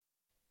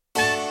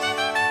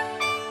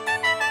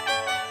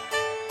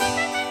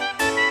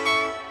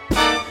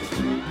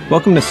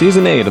Welcome to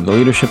Season 8 of the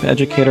Leadership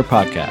Educator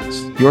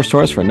Podcast, your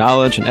source for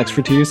knowledge and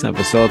expertise on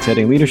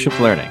facilitating leadership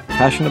learning.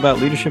 Passionate about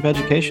leadership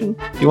education?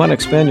 You want to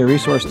expand your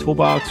resource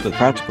toolbox with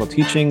practical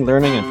teaching,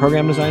 learning, and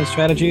program design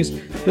strategies?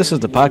 This is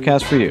the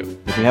podcast for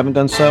you. If you haven't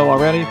done so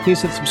already,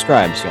 please hit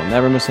subscribe so you'll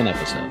never miss an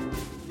episode.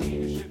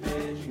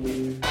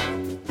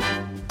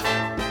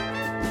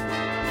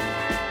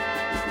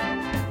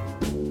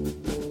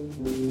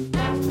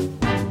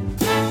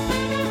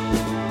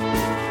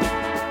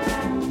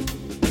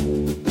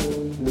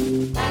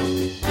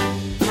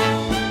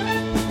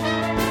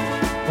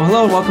 Well,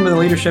 hello and welcome to the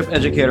Leadership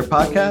Educator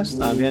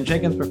Podcast. I'm Dan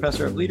Jenkins,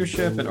 Professor of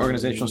Leadership and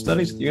Organizational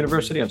Studies at the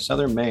University of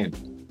Southern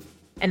Maine.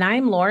 And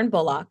I'm Lauren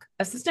Bullock,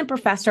 Assistant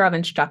Professor of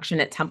Instruction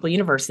at Temple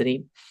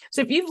University.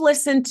 So if you've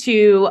listened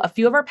to a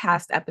few of our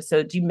past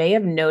episodes, you may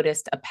have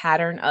noticed a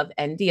pattern of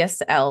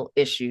NDSL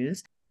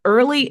issues.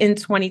 Early in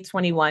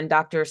 2021,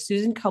 Dr.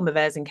 Susan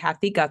Comavez and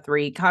Kathy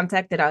Guthrie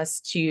contacted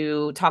us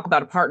to talk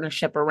about a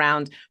partnership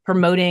around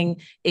promoting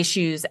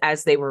issues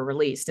as they were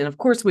released. And of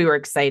course, we were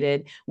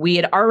excited. We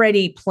had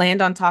already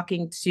planned on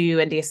talking to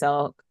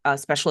NDSL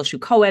special issue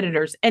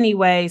co-editors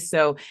anyway.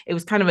 So it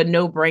was kind of a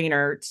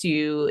no-brainer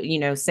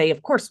to, say,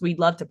 of course, we'd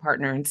love to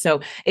partner. And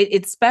so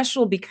it's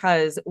special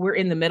because we're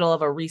in the middle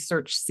of a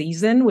research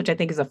season, which I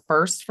think is a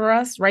first for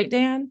us, right,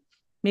 Dan?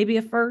 Maybe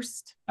a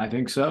first? I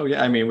think so.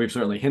 Yeah. I mean, we've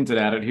certainly hinted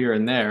at it here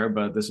and there,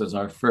 but this is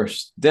our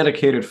first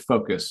dedicated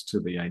focus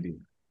to the idea.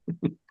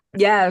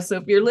 Yeah. So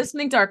if you're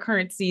listening to our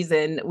current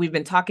season, we've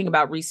been talking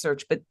about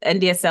research, but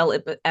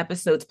NDSL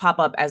episodes pop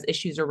up as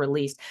issues are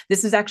released.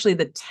 This is actually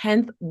the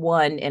 10th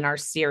one in our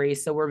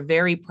series. So we're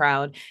very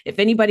proud. If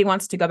anybody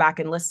wants to go back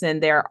and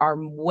listen, there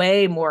are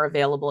way more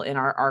available in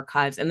our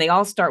archives, and they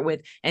all start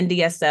with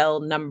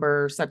NDSL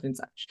number such and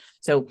such.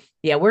 So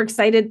yeah, we're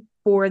excited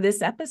for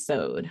this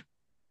episode.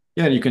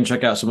 Yeah, and you can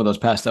check out some of those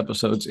past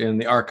episodes in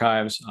the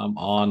archives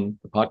on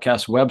the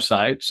podcast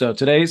website. So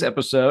today's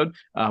episode,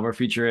 we're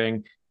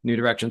featuring New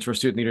Directions for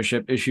Student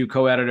Leadership issue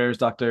co-editors,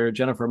 Dr.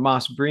 Jennifer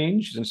Moss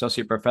Breen. She's an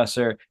associate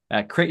professor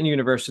at Creighton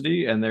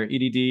University and their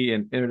EDD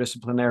and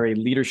Interdisciplinary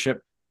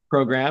Leadership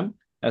program,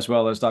 as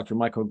well as Dr.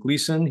 Michael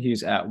Gleason.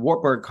 He's at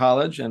Wartburg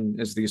College and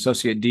is the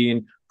associate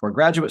dean for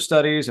graduate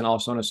studies and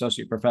also an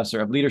associate professor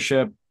of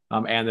leadership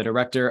and the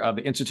director of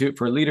the Institute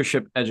for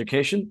Leadership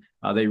Education.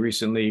 They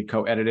recently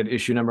co-edited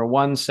issue number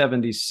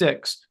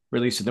 176,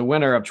 released the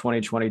winter of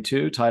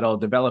 2022,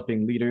 titled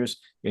Developing Leaders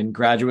in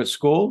Graduate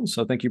School.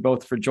 So thank you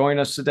both for joining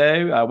us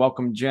today.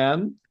 Welcome,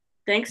 Jen.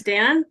 Thanks,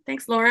 Dan.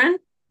 Thanks, Lauren.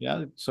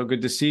 Yeah, so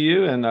good to see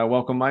you. And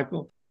welcome,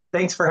 Michael.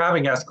 Thanks for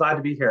having us. Glad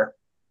to be here.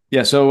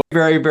 Yeah, so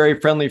very, very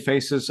friendly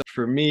faces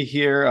for me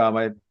here.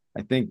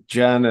 I think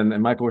Jen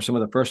and Michael were some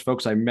of the first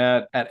folks I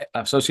met at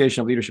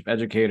Association of Leadership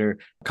Educator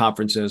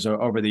conferences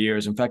over the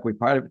years. In fact,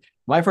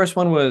 my first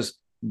one was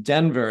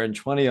Denver in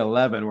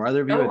 2011. Were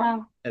either of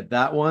you at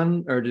that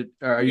one, or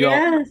are you?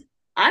 Yes,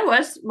 I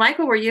was.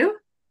 Michael, were you?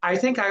 I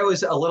think I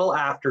was a little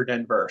after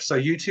Denver. So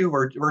you two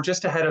were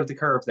just ahead of the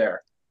curve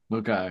there.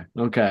 Okay.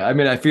 I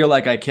mean, I feel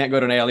like I can't go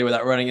to an ALE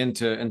without running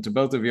into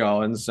both of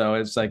y'all. And so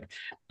it's like,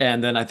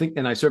 and then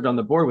I served on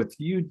the board with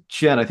you,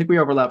 Jen. I think we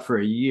overlapped for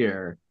a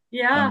year.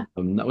 Yeah.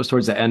 That was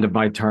towards the end of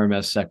my term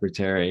as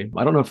secretary.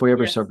 I don't know if we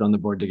ever served on the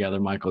board together,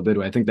 Michael, did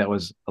we? I think that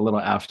was a little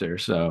after.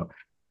 So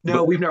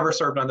no, we've never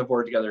served on the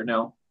board together.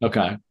 No.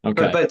 Okay.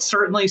 But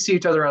certainly see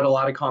each other at a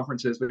lot of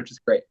conferences, which is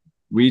great.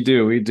 We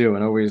do.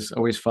 And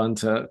always fun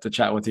to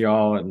chat with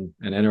y'all and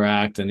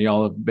interact. And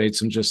y'all have made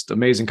some just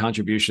amazing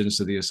contributions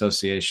to the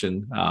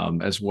association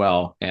as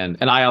well. And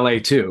ILA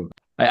too.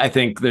 I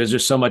think there's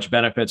just so much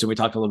benefits. And we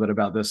talked a little bit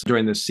about this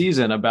during this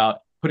season about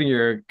putting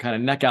your kind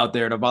of neck out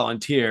there to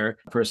volunteer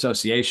for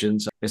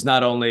associations. It's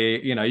not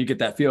only, you get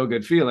that feel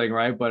good feeling,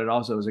 right? But it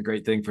also is a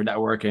great thing for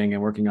networking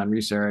and working on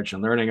research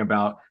and learning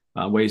about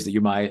ways that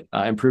you might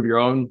improve your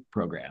own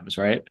programs,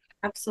 right?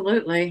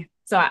 Absolutely.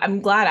 So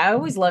I'm glad. I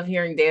always love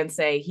hearing Dan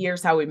say,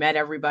 here's how we met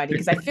everybody,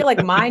 because I feel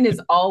like mine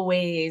is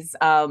always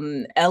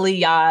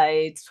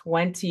LEI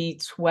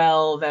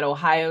 2012 at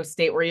Ohio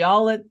State. Were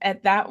y'all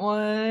at that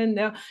one?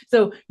 No.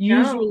 So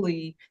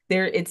usually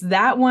it's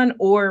that one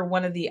or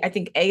one of the, I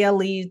think ALE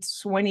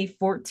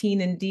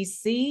 2014 in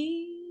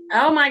DC.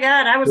 Oh my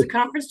God. I was a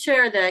conference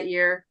chair that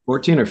year.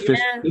 14 or 15?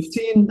 Yes.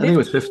 15? I think it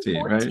was 15,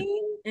 14? Right?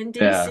 In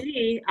DC.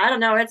 Yeah. I don't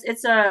know.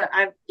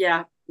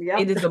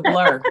 Yep. It is a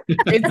blur.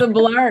 It's a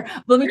blur.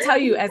 Let me tell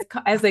you,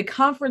 as a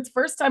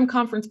first-time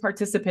conference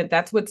participant,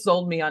 that's what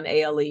sold me on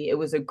ALE. It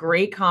was a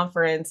great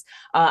conference.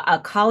 A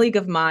colleague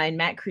of mine,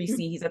 Matt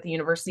Creasy, he's at the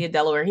University of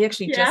Delaware. He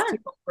actually just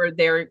took over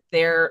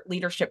their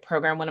leadership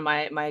program. One of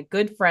my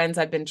good friends,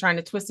 I've been trying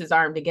to twist his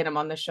arm to get him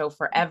on the show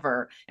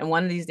forever. And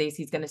one of these days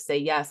he's going to say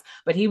yes.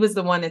 But he was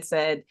the one that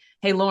said,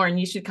 hey, Lauren,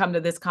 you should come to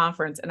this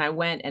conference. And I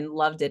went and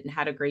loved it and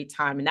had a great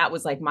time. And that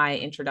was like my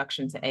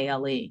introduction to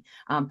ALE.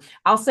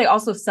 I'll say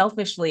also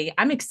selfishly, selfishly,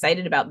 I'm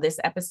excited about this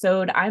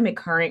episode. I'm a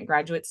current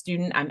graduate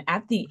student. I'm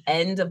at the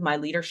end of my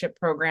leadership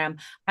program.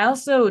 I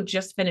also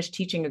just finished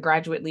teaching a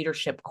graduate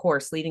leadership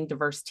course, leading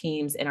diverse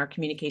teams in our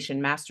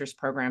communication master's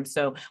program.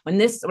 So when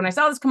I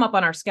saw this come up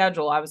on our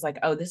schedule, I was like,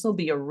 oh, this will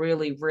be a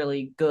really,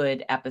 really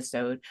good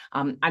episode.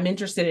 I'm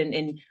interested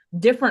in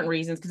different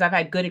reasons because I've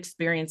had good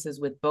experiences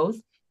with both.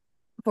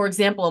 For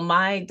example,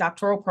 my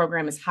doctoral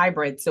program is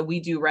hybrid. So we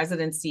do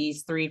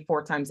residencies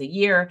 3-4 times a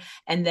year.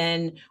 And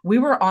then we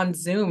were on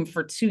Zoom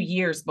for 2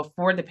 years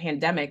before the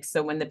pandemic.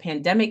 So when the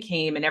pandemic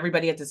came and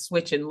everybody had to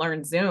switch and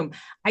learn Zoom,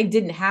 I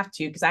didn't have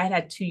to because I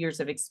had 2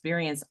 years of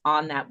experience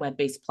on that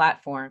web-based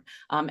platform.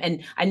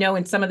 And I know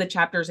in some of the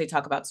chapters, they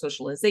talk about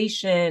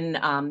socialization.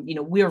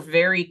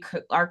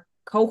 Our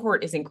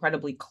cohort is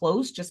incredibly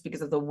close just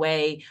because of the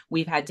way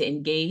we've had to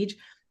engage.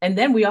 And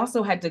then we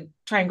also had to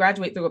try and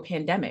graduate through a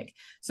pandemic.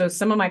 So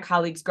some of my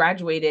colleagues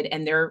graduated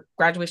and their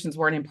graduations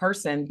weren't in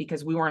person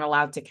because we weren't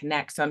allowed to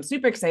connect. So I'm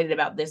super excited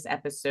about this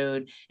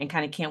episode and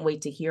kind of can't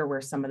wait to hear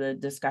where some of the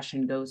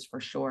discussion goes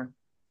for sure.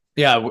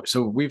 Yeah,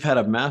 so we've had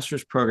a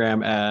master's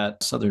program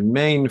at Southern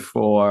Maine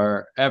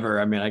forever.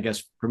 I mean, I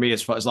guess for me,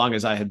 as long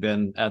as I had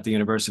been at the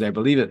university, I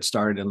believe it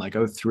started in like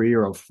 03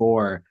 or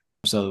 04.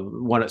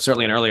 So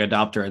certainly an early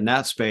adopter in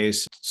that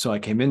space. So I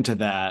came into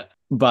that.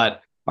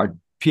 But our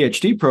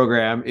PhD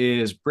program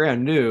is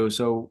brand new.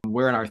 So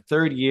we're in our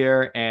third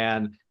year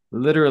and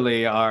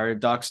literally our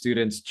doc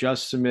students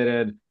just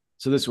submitted.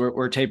 So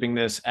we're taping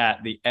this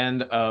at the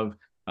end of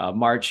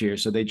March here.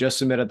 So they just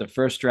submitted the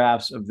first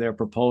drafts of their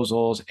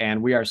proposals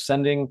and we are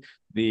sending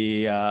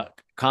the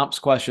comps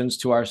questions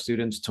to our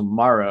students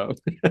tomorrow.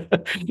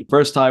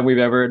 First time we've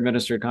ever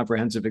administered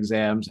comprehensive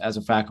exams as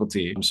a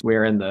faculty. So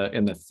we're in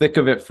the thick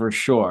of it for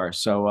sure.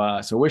 So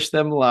wish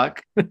them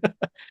luck.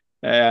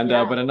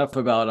 But enough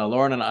about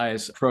Lauren and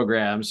I's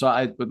program. So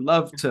I would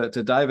love to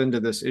dive into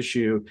this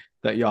issue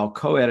that y'all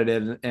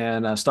co-edited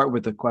and start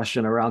with the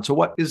question around, so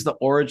what is the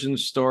origin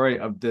story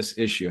of this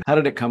issue? How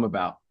did it come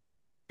about?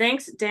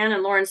 Thanks, Dan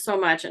and Lauren, so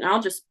much. And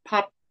I'll just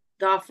pop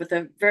off with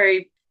a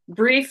very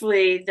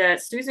briefly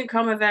that Susan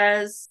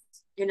Comavez,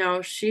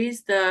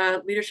 she's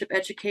the leadership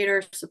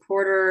educator,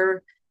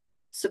 supporter,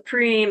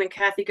 supreme, and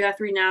Kathy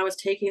Guthrie now is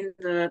taking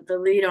the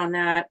lead on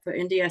that for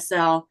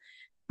NDSL.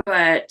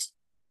 But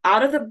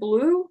out of the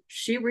blue,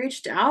 she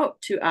reached out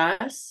to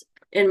us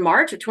in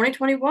March of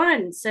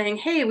 2021 saying,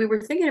 hey, we were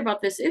thinking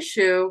about this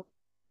issue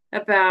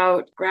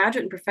about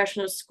graduate and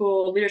professional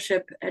school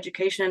leadership,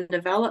 education, and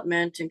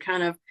development and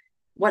kind of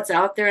what's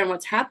out there and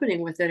what's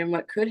happening with it and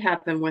what could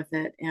happen with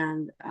it.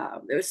 And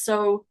it was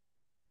so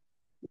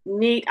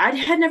neat. I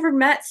had never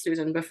met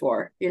Susan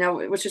before,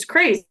 which is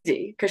crazy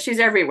because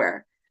she's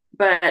everywhere.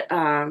 But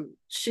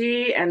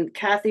she and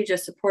Kathy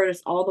just supported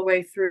us all the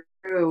way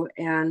through.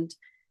 And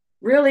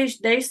really,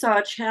 they saw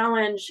a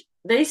challenge.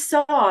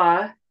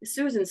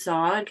 Susan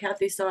saw, and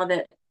Kathy saw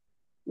that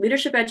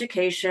leadership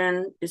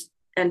education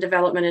and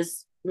development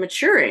is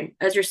maturing,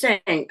 as you're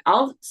saying.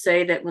 I'll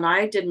say that when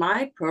I did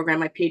my program,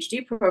 my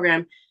PhD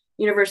program,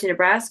 University of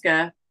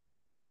Nebraska,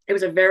 it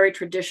was a very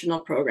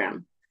traditional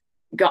program.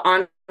 Got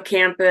on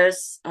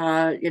campus,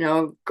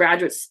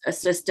 graduate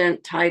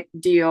assistant type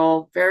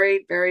deal,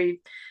 very, very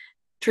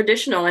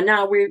traditional. And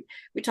now we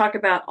talk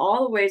about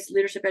all the ways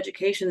leadership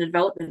education and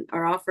development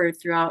are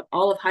offered throughout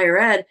all of higher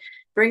ed,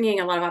 bringing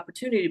a lot of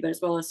opportunity, but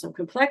as well as some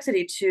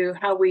complexity to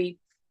how we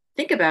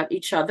think about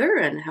each other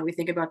and how we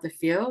think about the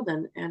field.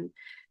 And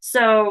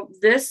so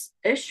this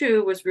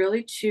issue was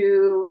really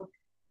to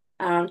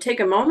take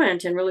a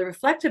moment and really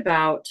reflect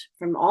about,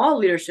 from all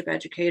leadership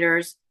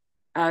educators,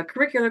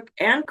 curricular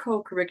and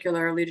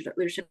co-curricular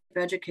leadership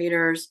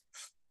educators.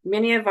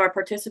 Many of our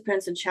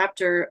participants and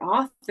chapter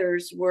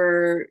authors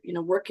were,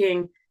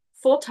 working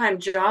full-time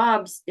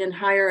jobs in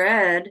higher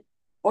ed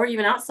or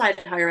even outside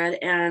higher ed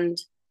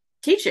and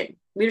teaching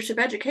leadership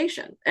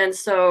education. And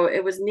so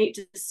it was neat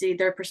to see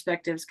their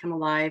perspectives come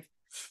alive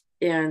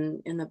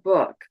in the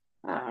book.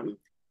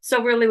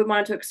 So really we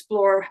wanted to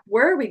explore,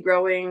 where are we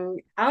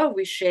growing? How have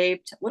we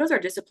shaped? What does our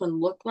discipline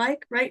look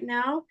like right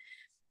now?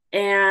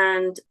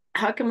 And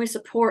how can we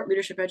support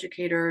leadership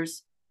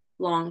educators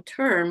long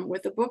term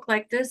with a book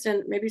like this,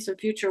 and maybe some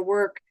future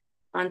work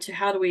onto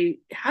how do we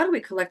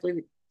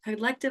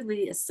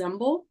collectively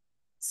assemble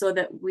so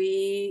that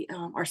we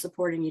are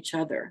supporting each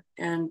other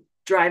and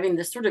driving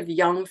this sort of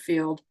young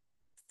field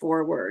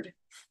forward.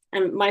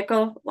 And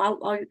Michael,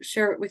 I'll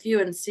share it with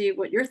you and see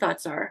what your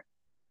thoughts are.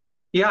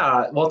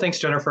 Yeah, well, thanks,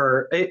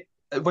 Jennifer.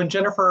 When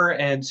Jennifer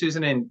and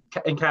Susan and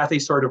Kathy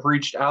sort of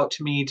reached out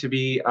to me to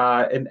be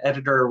an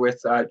editor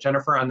with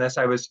Jennifer on this,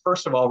 I was,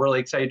 first of all, really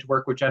excited to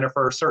work with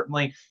Jennifer.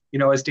 Certainly,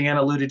 as Dan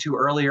alluded to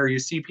earlier, you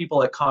see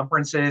people at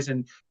conferences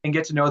and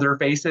get to know their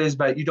faces,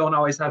 but you don't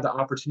always have the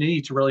opportunity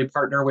to really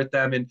partner with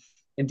them in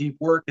deep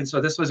work. And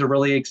so this was a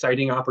really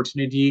exciting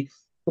opportunity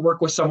to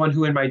work with someone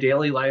who in my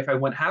daily life, I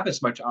wouldn't have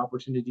as much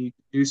opportunity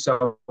to do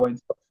so. And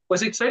so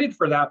was excited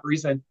for that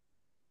reason.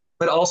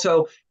 But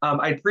also,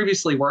 I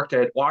previously worked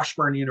at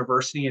Washburn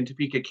University in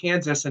Topeka,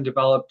 Kansas, and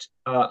developed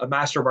a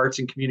Master of Arts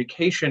in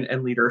Communication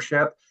and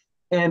Leadership.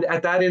 And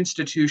at that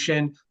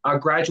institution,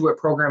 graduate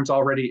programs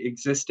already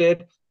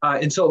existed.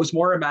 And so it was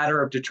more a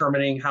matter of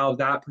determining how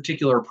that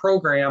particular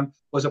program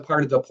was a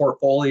part of the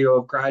portfolio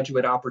of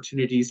graduate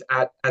opportunities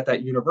at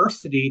that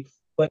university,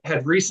 but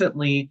had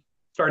recently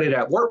started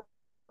at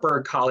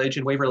Wartburg College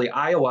in Waverly,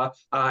 Iowa,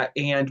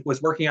 and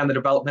was working on the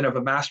development of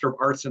a Master of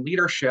Arts in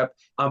Leadership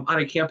on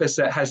a campus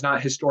that has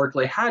not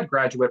historically had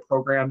graduate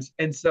programs.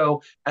 And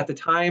so at the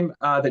time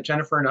that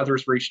Jennifer and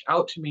others reached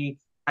out to me,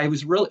 it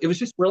was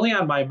just really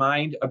on my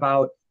mind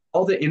about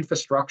all the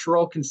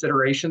infrastructural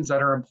considerations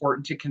that are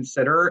important to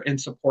consider in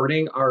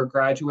supporting our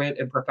graduate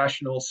and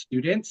professional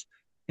students.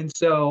 And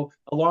so,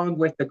 along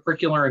with the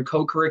curricular and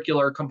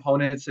co-curricular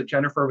components that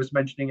Jennifer was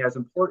mentioning as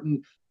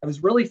important, I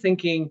was really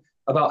thinking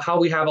about how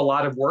we have a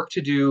lot of work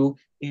to do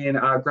in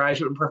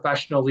graduate and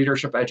professional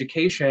leadership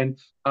education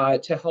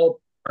to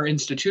help our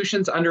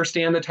institutions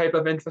understand the type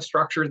of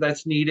infrastructure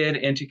that's needed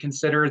and to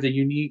consider the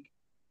unique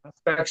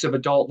aspects of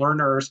adult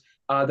learners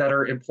that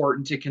are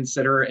important to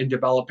consider in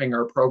developing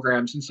our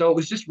programs. And so it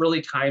was just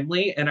really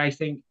timely. And I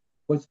think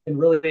what's been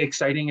really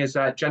exciting is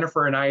that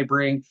Jennifer and I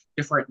bring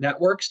different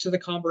networks to the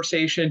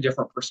conversation,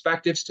 different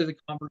perspectives to the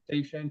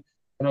conversation.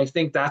 And I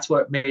think that's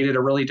what made it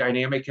a really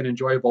dynamic and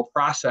enjoyable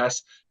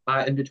process.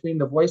 And between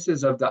the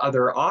voices of the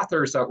other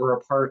authors that were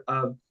a part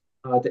of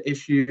the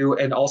issue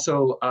and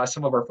also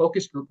some of our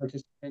focus group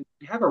participants,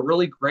 we have a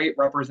really great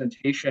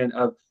representation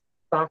of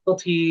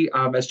faculty,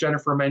 as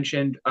Jennifer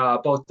mentioned,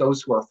 both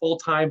those who are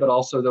full-time, but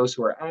also those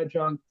who are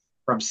adjunct,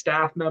 from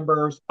staff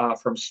members,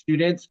 from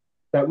students,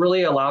 that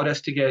really allowed us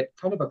to get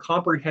kind of a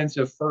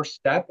comprehensive first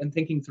step in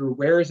thinking through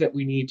where is it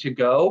we need to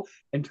go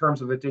in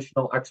terms of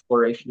additional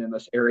exploration in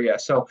this area.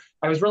 So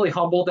I was really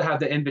humbled to have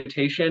the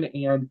invitation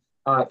and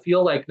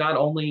feel like not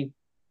only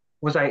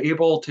was I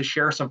able to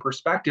share some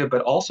perspective,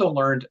 but also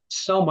learned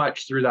so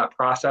much through that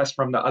process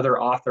from the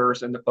other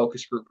authors and the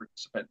focus group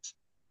participants.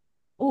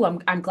 Oh,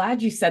 I'm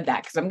glad you said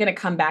that, because I'm going to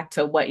come back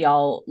to what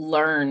y'all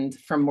learned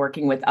from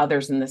working with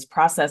others in this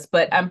process.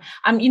 But I'm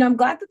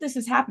glad that this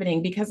is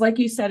happening because, like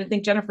you said, I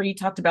think Jennifer, you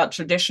talked about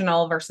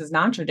traditional versus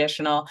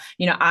non-traditional.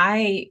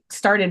 I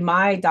started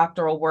my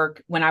doctoral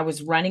work when I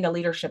was running a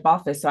leadership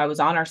office. So I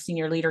was on our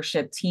senior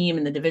leadership team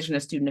in the Division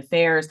of Student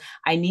Affairs.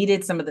 I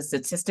needed some of the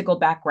statistical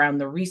background,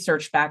 the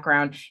research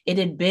background. It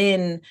had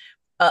been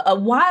a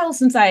while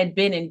since I had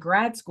been in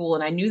grad school,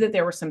 and I knew that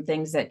there were some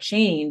things that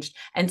changed.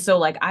 And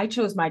so I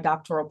chose my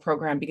doctoral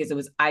program because it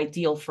was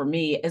ideal for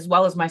me, as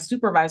well as my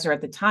supervisor at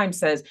the time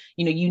says,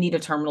 you need a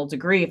terminal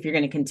degree if you're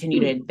going to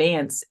continue to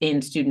advance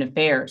in student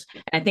affairs.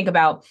 And I think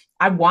about,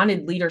 I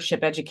wanted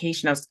leadership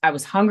education. I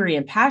was hungry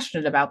and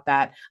passionate about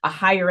that. A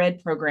higher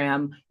ed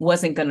program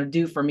wasn't going to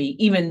do for me,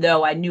 even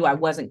though I knew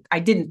I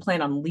didn't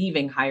plan on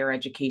leaving higher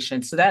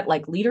education. So that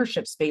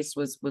leadership space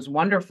was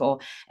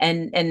wonderful.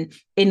 And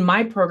in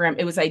my program,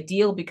 it was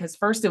ideal because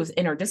first it was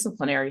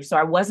interdisciplinary. So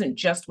I wasn't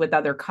just with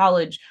other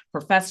college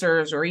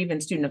professors or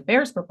even student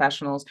affairs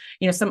professionals.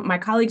 Some of my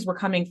colleagues were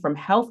coming from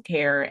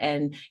healthcare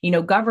and,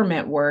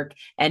 government work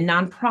and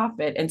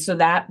nonprofit. And so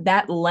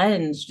that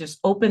lens just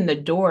opened the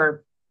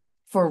door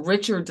for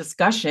richer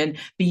discussion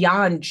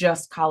beyond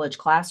just college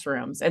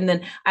classrooms. And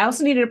then I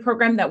also needed a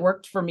program that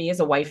worked for me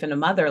as a wife and a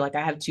mother. I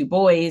have 2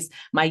 boys.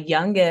 My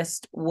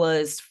youngest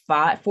was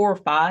 4 or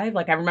 5.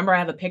 I remember I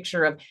have a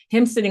picture of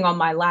him sitting on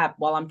my lap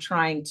while I'm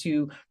trying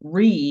to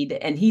read,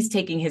 and he's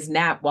taking his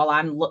nap while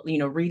I'm,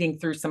 reading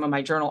through some of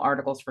my journal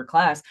articles for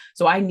class.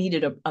 So I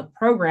needed a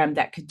program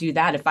that could do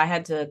that. If I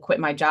had to quit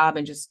my job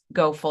and just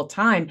go full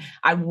time,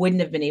 I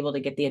wouldn't have been able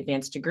to get the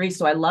advanced degree.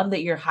 So I love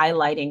that you're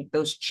highlighting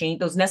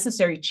those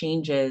necessary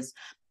changes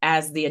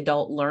as the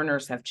adult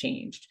learners have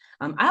changed.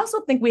 I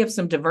also think we have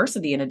some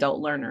diversity in adult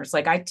learners.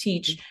 I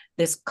teach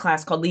this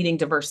class called Leading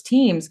Diverse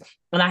Teams,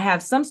 and I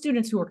have some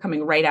students who are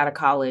coming right out of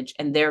college,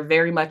 and they're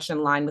very much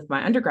in line with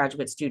my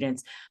undergraduate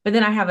students. But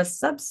then I have a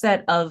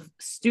subset of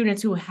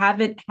students who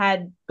haven't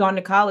gone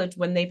to college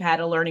when they've had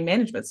a learning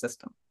management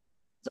system.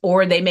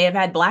 Or they may have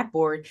had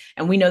Blackboard,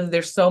 and we know that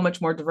there's so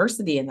much more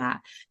diversity in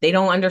that. They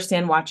don't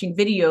understand watching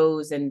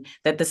videos, and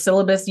that the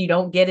syllabus, you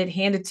don't get it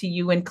handed to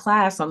you in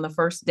class on the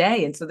first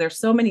day. And so there's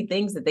so many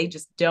things that they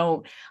just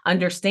don't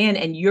understand,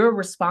 and you're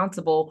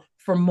responsible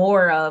for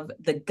more of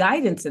the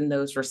guidance in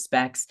those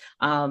respects.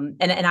 And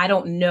I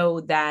don't know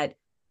that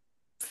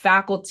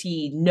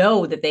faculty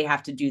know that they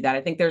have to do that.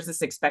 I think there's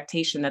this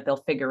expectation that they'll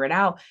figure it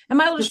out, and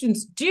my other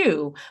students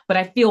do, but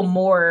I feel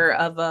more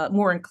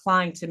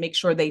inclined to make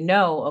sure they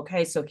know,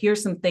 okay, so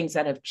here's some things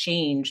that have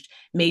changed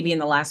maybe in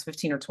the last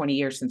 15 or 20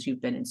 years since you've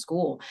been in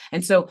school.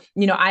 And so,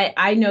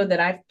 I know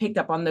that I've picked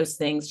up on those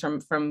things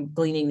from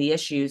gleaning the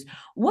issues.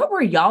 What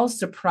were y'all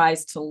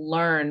surprised to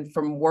learn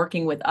from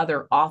working with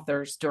other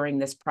authors during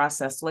this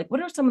process?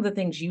 What are some of the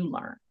things you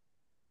learned?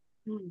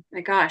 Oh my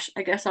gosh,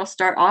 I guess I'll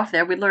start off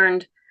there. We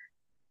learned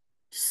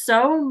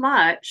so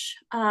much.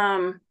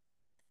 And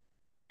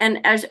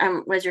as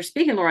you're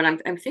speaking, Lauren,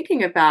 I'm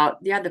thinking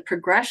about, the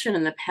progression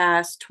in the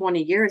past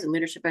 20 years in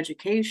leadership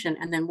education,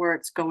 and then where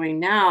it's going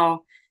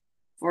now.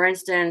 For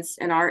instance,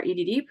 in our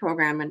EDD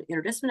program and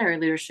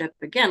interdisciplinary leadership,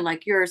 again,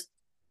 like yours,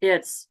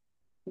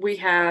 we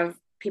have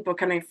people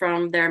coming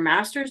from their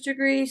master's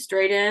degree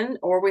straight in,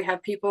 or we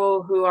have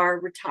people who are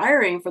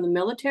retiring from the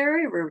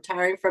military, we're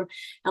retiring from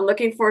and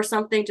looking for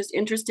something just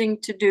interesting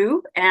to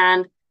do,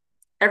 and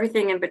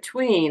everything in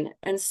between.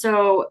 And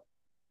so,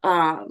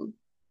 and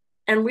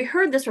we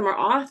heard this from our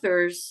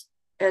authors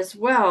as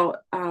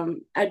well,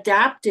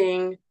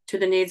 adapting to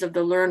the needs of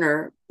the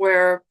learner,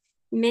 where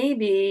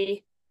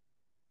maybe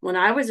when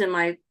I was in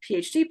my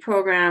PhD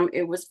program,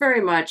 it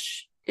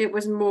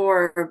was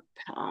more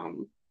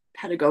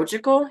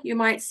pedagogical, you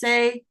might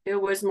say.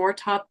 It was more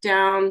top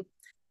down.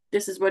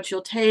 This is what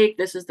you'll take.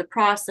 This is the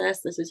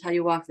process. This is how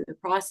you walk through the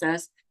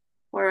process.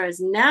 Whereas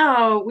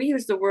now we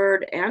use the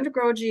word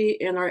andragogy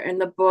in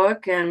the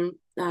book, and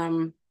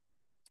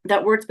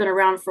that word's been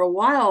around for a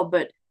while,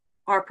 but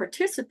our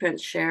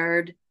participants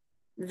shared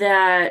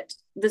that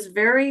this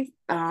very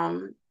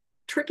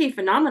tricky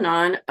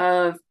phenomenon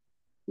of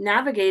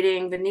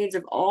navigating the needs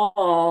of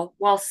all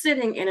while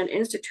sitting in an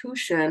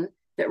institution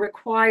that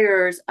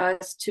requires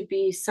us to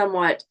be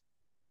somewhat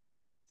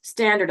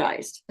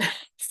standardized.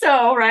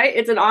 So, right,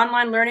 it's an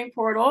online learning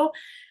portal.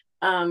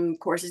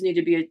 Courses need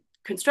to be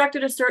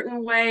constructed a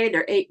certain way.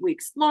 They're 8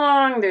 weeks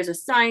long. There's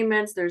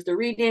assignments, there's the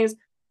readings.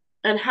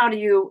 And how do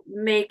you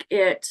make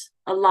it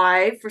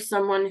alive for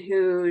someone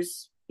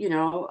who's,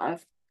 a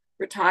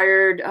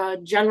retired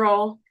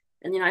general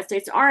in the United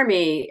States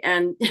Army,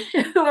 and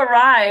who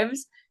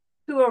arrives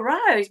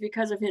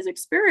because of his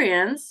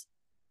experience,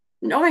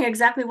 knowing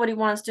exactly what he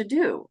wants to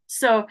do.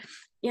 So,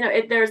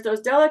 there's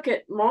those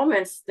delicate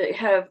moments that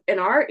have in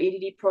our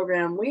EDD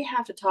program, we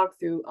have to talk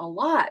through a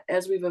lot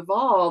as we've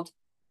evolved,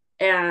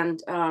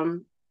 and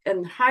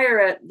hire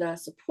at the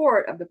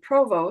support of the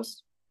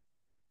provost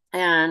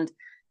and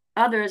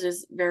others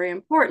is very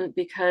important,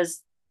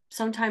 because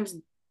sometimes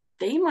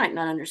they might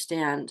not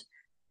understand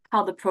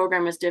how the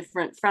program is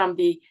different from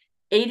the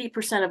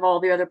 80% of all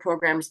the other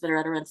programs that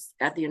are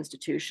at the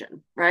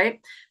institution,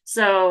 right?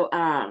 So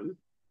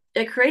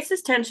it creates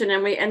this tension,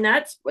 and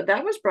that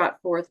was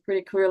brought forth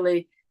pretty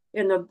clearly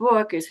in the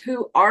book, is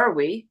who are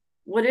we?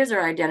 What is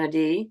our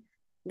identity?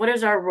 What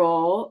is our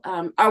role?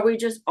 Are we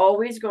just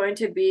always going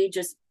to be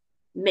just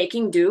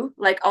making do,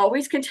 like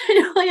always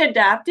continually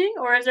adapting?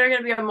 Or is there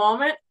going to be a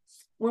moment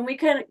when we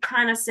can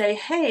kind of say,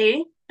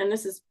 hey, and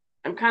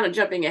I'm kind of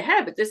jumping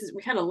ahead, but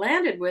we kind of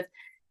landed with,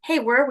 hey,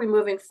 where are we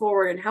moving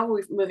forward, and how are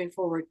we moving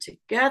forward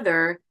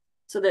together,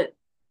 so that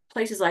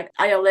places like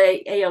ILA,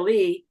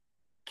 ALE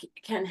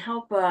can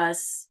help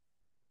us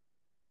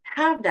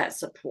have that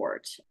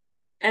support.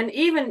 And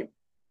even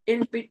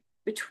in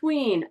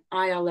between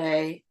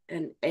ILA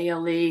and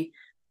ALE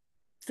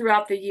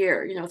throughout the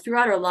year,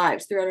 throughout our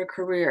lives, throughout our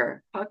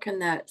career, how can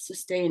that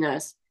sustain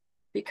us?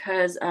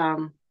 Because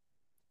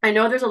I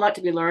know there's a lot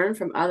to be learned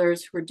from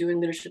others who are doing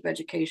leadership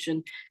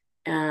education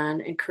and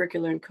in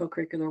curricular and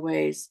co-curricular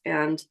ways.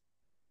 And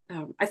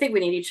I think we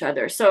need each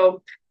other.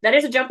 So that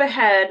is a jump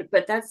ahead,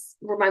 but that's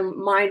where my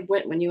mind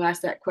went when you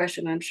asked that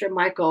question. I'm sure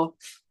Michael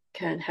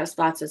has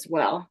thoughts as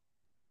well.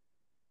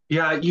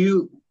 Yeah,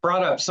 you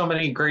brought up so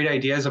many great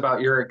ideas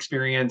about your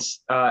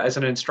experience as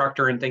an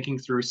instructor, and thinking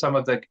through some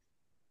of the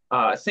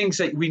things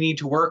that we need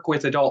to work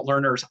with adult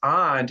learners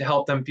on to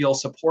help them feel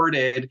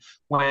supported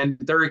when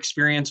their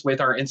experience with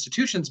our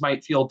institutions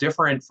might feel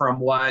different from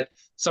what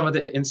some of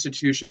the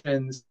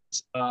institutions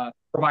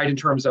provide in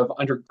terms of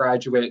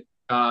undergraduate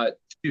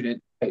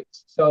student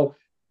types. So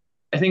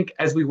I think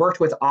as we worked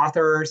with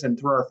authors and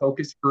through our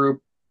focus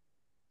group,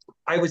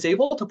 I was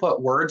able to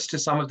put words to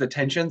some of the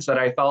tensions that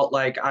I felt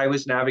like I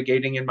was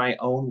navigating in my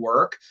own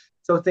work.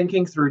 So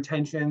thinking through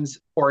tensions,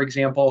 for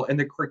example, in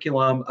the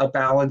curriculum of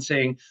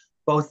balancing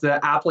both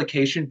the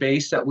application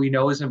base that we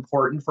know is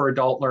important for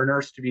adult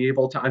learners to be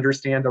able to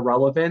understand the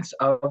relevance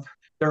of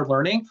their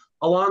learning,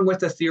 along with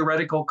the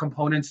theoretical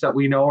components that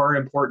we know are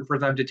important for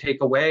them to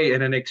take away,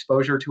 and an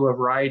exposure to a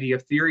variety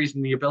of theories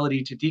and the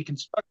ability to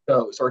deconstruct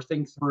those or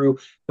think through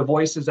the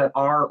voices that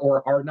are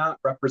or are not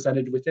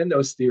represented within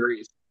those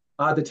theories.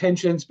 The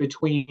tensions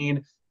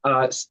between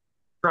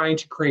trying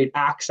to create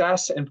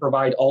access and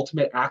provide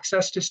ultimate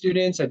access to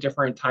students at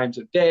different times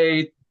of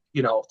day,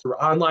 through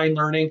online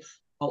learning,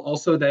 while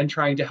also then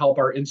trying to help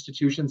our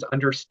institutions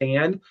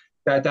understand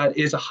that that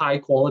is a high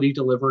quality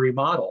delivery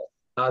model.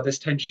 This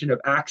tension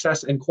of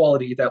access and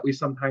quality that we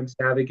sometimes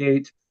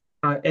navigate.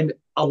 And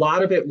a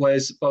lot of it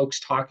was folks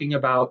talking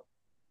about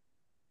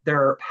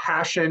their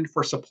passion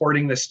for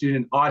supporting the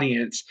student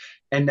audience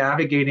and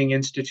navigating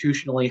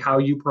institutionally how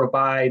you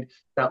provide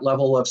that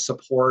level of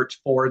support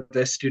for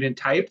this student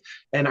type.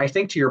 And I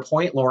think to your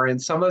point, Lauren,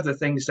 some of the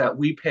things that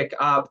we pick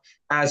up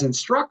as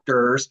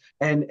instructors,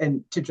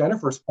 and to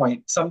Jennifer's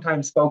point,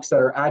 sometimes folks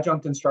that are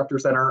adjunct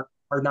instructors that are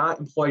not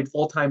employed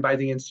full-time by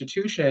the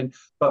institution,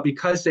 but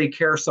because they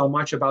care so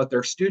much about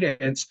their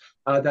students,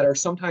 that are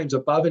sometimes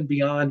above and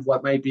beyond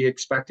what might be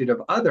expected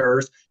of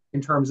others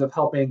in terms of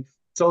helping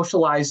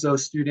socialize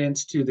those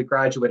students to the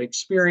graduate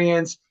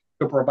experience,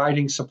 to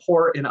providing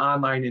support in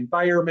online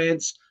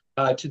environments,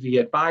 to the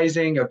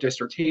advising of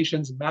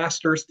dissertations,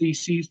 master's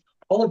theses,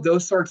 all of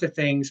those sorts of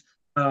things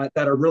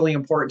that are really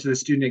important to the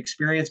student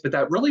experience, but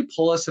that really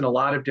pull us in a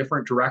lot of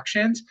different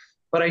directions.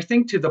 But I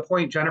think to the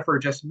point Jennifer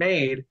just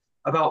made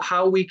about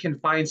how we can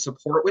find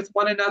support with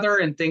one another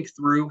and think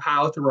through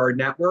how, through our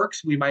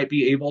networks, we might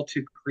be able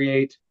to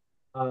create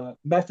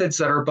methods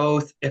that are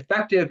both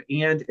effective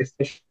and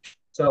efficient.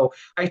 So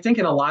I think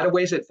in a lot of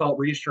ways it felt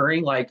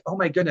reassuring, like, oh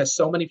my goodness,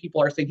 so many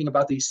people are thinking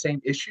about these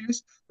same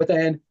issues. But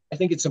then I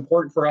think it's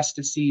important for us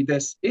to see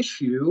this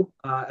issue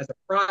as a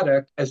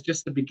product as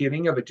just the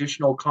beginning of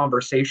additional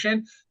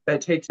conversation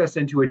that takes us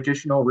into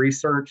additional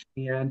research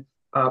and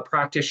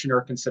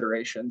practitioner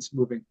considerations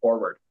moving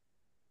forward.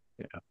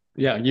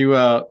 Yeah,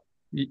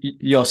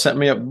 y'all set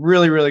me up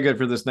really good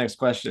for this next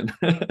question.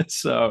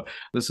 So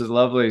this is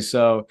lovely.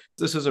 So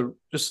this is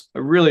just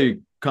a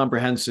really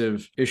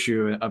comprehensive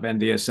issue of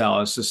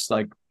NDSL. It's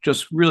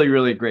just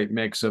really great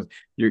mix of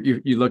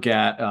you look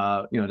at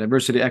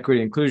diversity,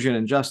 equity, inclusion,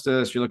 and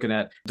justice. You're looking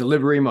at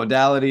delivery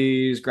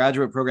modalities,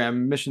 graduate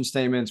program mission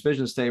statements,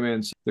 vision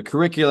statements, the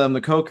curriculum,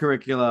 the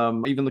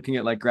co-curriculum, even looking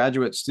at like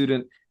graduate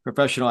student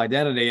professional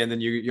identity. And then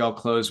y'all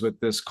close with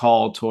this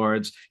call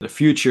towards the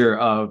future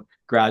of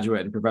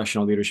graduate and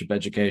professional leadership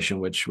education,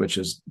 which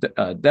is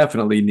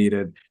definitely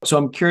needed. So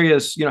I'm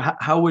curious,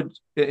 how would,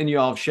 and you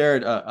all have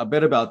shared a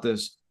bit about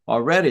this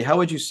already, how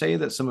would you say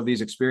that some of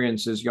these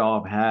experiences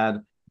y'all have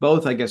had,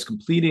 both, I guess,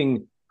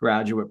 completing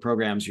graduate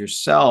programs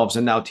yourselves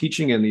and now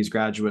teaching in these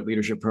graduate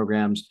leadership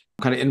programs,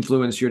 kind of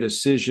influence your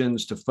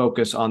decisions to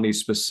focus on these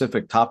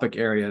specific topic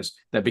areas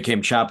that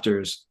became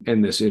chapters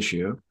in this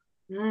issue?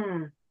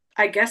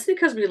 I guess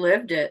because we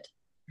lived it.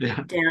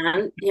 Yeah.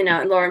 Dan,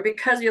 and Lauren,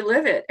 because you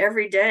live it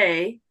every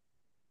day.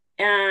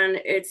 And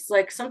it's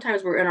like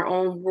sometimes we're in our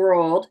own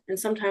world and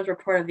sometimes we're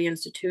part of the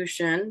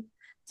institution.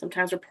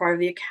 Sometimes we're part of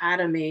the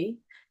academy.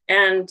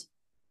 And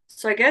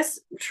so I guess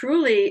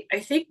truly, I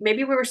think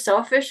maybe we were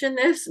selfish in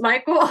this,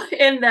 Michael,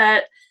 in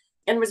that,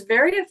 and it was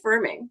very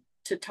affirming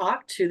to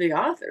talk to the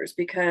authors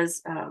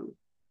because they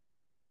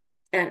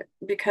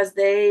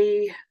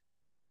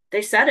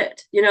said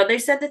it, they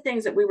said the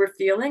things that we were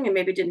feeling and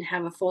maybe didn't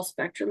have a full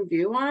spectrum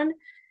view on.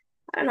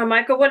 I don't know,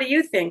 Michael, what do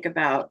you think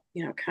about,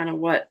 kind of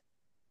what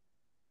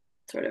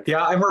sort of?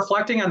 Yeah, I'm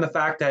reflecting on the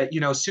fact that,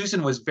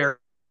 Susan was very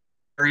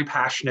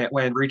passionate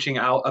when reaching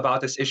out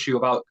about this issue,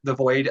 about the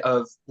void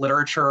of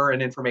literature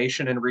and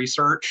information and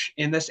research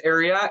in this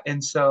area.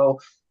 And so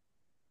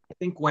I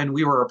think when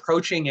we were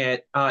approaching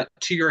it,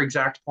 to your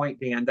exact point,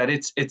 Dan, that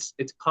it's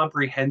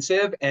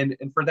comprehensive. And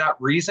for that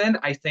reason,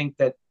 I think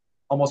that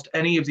almost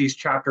any of these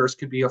chapters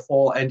could be a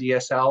full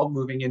NDSL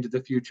moving into the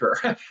future.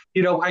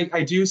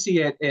 I do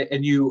see it,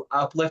 and you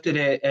uplifted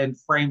it and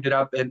framed it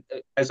up, and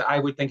as I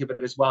would think of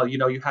it as well.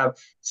 You have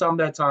some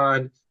that's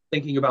on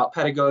thinking about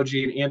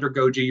pedagogy and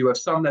andragogy. You have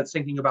some that's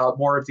thinking about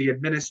more of the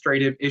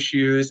administrative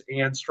issues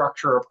and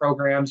structure of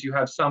programs. You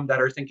have some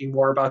that are thinking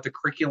more about the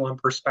curriculum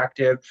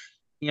perspective.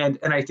 And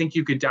I think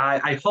you could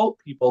dive, I hope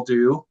people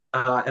do,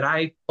 and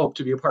I hope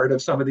to be a part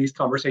of some of these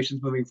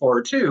conversations moving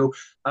forward too,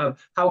 of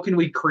how can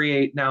we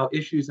create now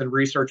issues and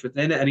research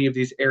within any of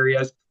these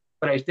areas.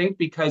 But I think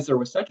because there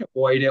was such a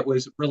void, it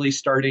was really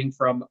starting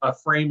from a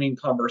framing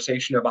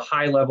conversation of a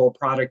high level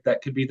product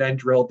that could be then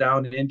drilled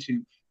down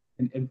into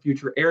in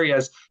future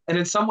areas. And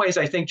in some ways,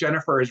 I think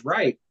Jennifer is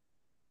right,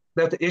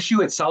 that the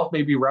issue itself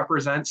maybe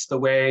represents the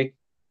way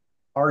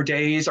our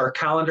days, our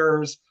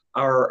calendars,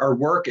 our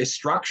work is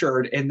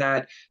structured, in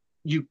that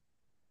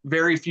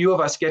very few of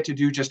us get to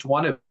do just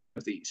one of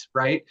these,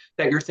 right?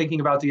 That you're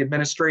thinking about the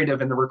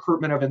administrative and the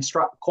recruitment of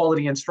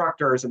quality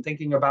instructors, and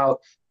thinking about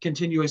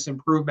continuous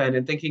improvement,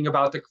 and thinking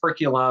about the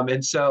curriculum,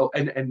 and so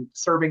and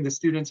serving the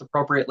students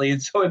appropriately.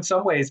 And so in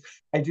some ways,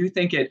 I do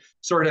think it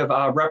sort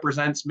of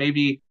represents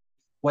maybe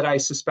what I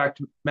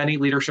suspect many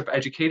leadership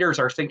educators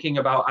are thinking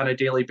about on a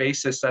daily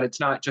basis, that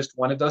it's not just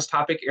one of those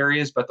topic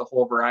areas, but the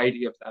whole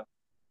variety of them.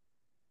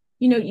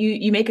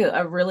 You make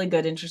a really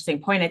good,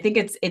 interesting point. I think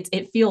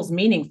it feels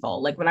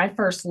meaningful. Like when I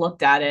first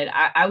looked at it,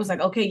 I was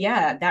like, okay,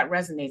 yeah, that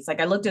resonates.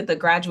 Like I looked at the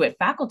graduate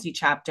faculty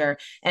chapter,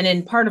 and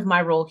in part of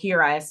my role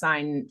here, I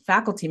assign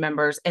faculty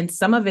members, and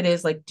some of it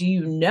is like, do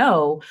you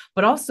know,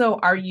 but also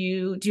do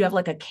you have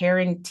like a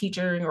caring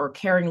teacher or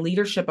caring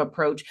leadership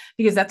approach?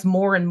 Because that's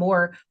more and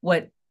more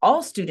what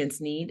all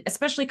students need,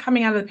 especially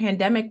coming out of the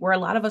pandemic, where a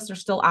lot of us are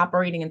still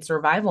operating in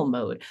survival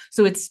mode.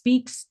 So it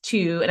speaks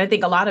to, and I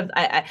think a lot of,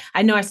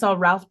 I know I saw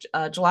Ralph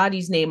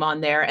Gelati's name on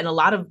there, and a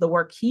lot of the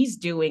work he's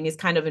doing is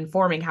kind of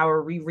informing how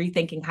we're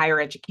rethinking higher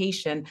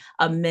education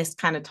amidst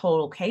kind of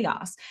total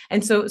chaos.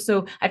 And so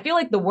I feel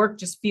like the work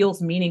just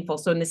feels meaningful.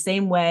 So in the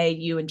same way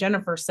you and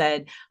Jennifer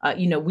said,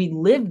 we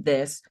live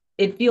this,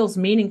 it feels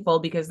meaningful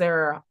because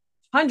there are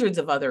hundreds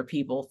of other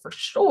people for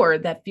sure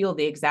that feel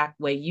the exact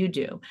way you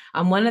do.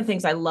 One of the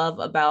things I love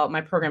about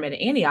my program at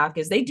Antioch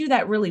is they do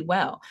that really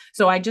well.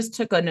 So I just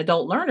took an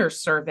adult learners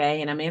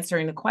survey and I'm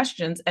answering the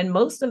questions, and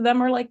most of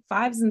them are like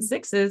 5s and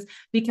 6s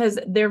because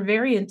they're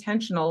very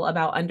intentional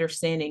about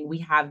understanding we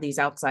have these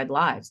outside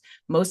lives.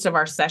 Most of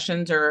our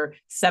sessions are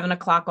 7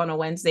 o'clock on a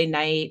Wednesday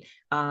night,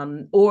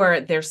 or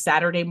they're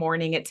Saturday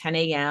morning at 10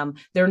 a.m.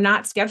 They're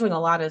not scheduling a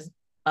lot of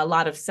a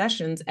lot of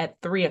sessions at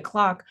 3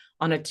 o'clock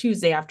on a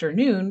Tuesday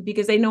afternoon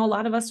because they know a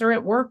lot of us are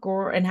at work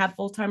and have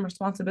full-time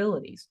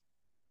responsibilities.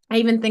 I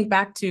even think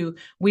back to,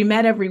 we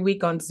met every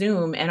week on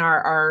Zoom, and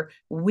our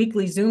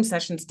weekly Zoom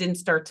sessions didn't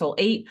start till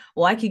 8.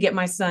 Well, I could get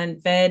my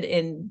son fed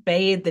and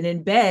bathed and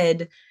in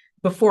bed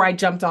before I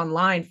jumped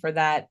online for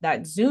that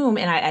Zoom,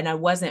 and I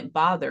wasn't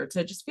bothered. So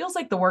it just feels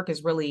like the work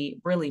is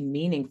really, really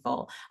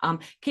meaningful.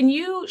 Can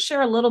you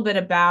share a little bit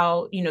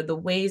about, the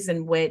ways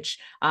in which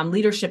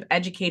leadership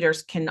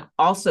educators can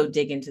also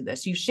dig into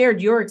this? You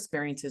shared your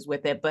experiences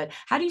with it, but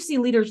how do you see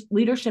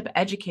leadership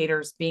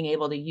educators being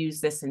able to use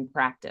this in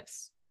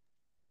practice?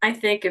 I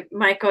think,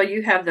 Michael,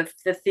 you have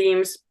the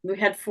themes. We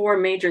had 4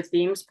 major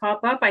themes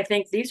pop up. I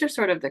think these are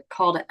sort of the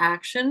call to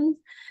action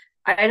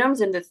items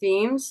and the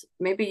themes.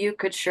 Maybe you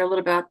could share a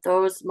little about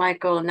those,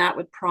 Michael, and that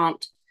would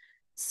prompt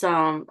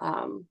some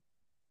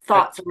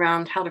thoughts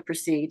around how to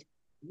proceed.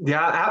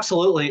 Yeah,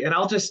 absolutely. And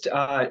I'll just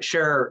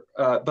share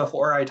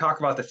before I talk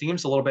about the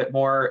themes a little bit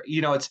more.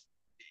 It's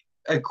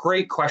a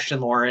great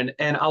question, Lauren.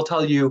 And I'll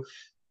tell you,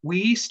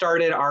 we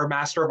started our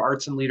Master of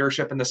Arts in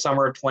Leadership in the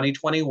summer of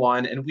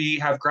 2021, and we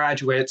have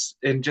graduates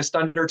in just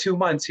under 2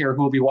 months here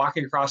who will be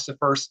walking across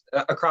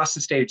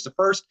the stage, the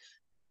first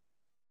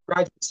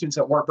graduate students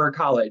at Wartburg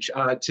College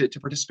to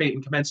participate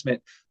in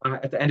commencement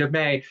at the end of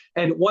May.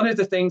 And one of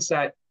the things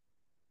that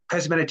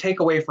has been a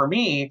takeaway for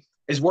me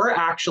is we're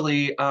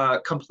actually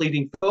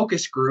completing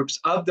focus groups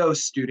of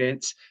those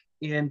students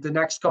in the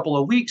next couple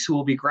of weeks who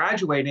will be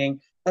graduating.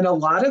 And a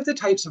lot of the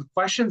types of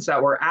questions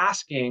that we're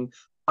asking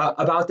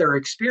about their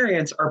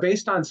experience are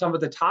based on some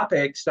of the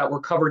topics that were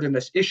covered in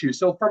this issue.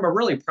 So from a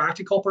really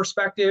practical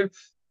perspective,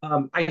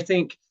 I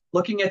think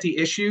looking at the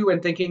issue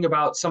and thinking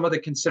about some of the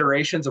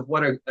considerations of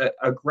what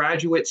a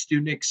graduate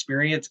student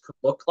experience could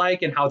look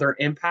like and how they're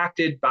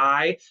impacted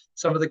by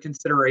some of the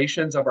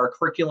considerations of our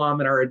curriculum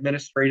and our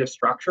administrative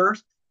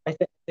structures, I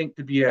think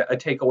could be a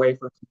takeaway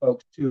for some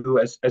folks too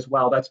as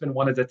well. That's been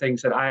one of the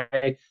things that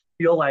I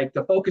feel like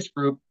the focus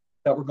group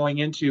that we're going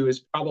into is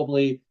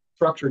probably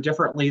structured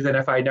differently than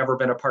if I'd never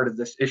been a part of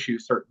this issue,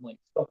 certainly.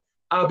 So,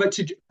 but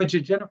to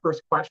Jennifer's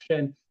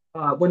question,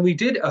 when we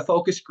did a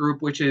focus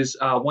group, which is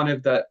one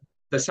of the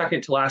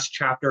second to last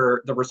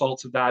chapter, the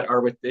results of that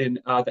are within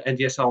the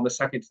NDSL in the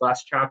second to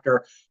last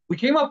chapter, we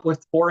came up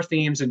with 4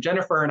 themes, and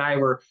Jennifer and I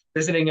were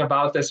visiting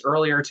about this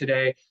earlier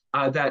today,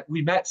 that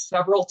we met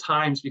several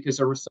times because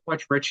there was so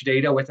much rich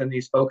data within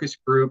these focus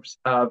groups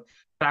of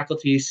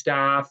faculty,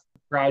 staff,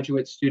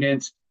 graduate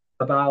students,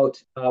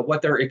 about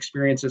what their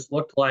experiences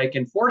looked like.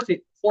 And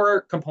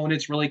 4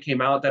 components really came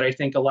out that I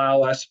think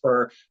allow us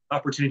for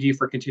opportunity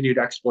for continued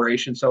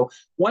exploration. So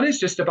one is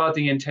just about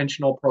the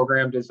intentional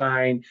program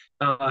design.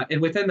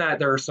 And within that,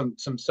 there are some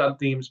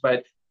sub-themes,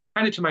 but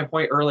kind of to my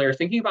point earlier,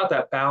 thinking about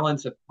that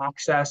balance of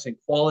access and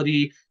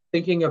quality,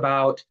 thinking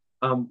about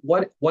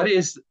what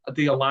is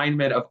the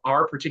alignment of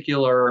our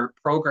particular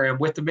program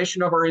with the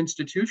mission of our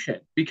institution?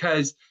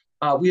 Because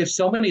we have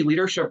so many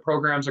leadership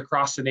programs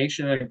across the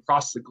nation and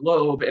across the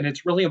globe, and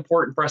it's really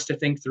important for us to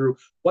think through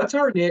what's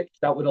our niche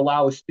that would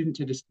allow a student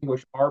to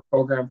distinguish our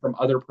program from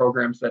other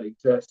programs that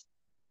exist.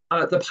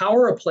 The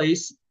power of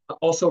place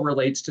also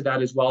relates to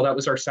that as well. That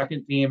was our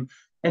second theme.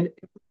 And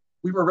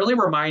we were really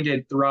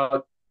reminded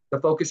throughout the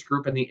focus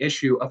group and the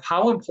issue of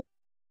how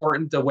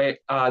important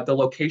the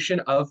location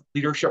of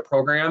leadership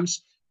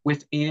programs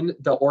within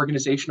the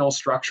organizational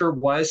structure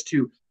was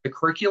to the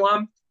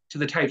curriculum, to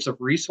the types of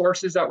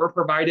resources that were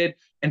provided,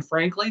 and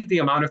frankly, the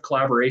amount of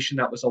collaboration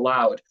that was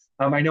allowed.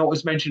 I know it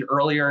was mentioned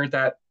earlier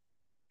that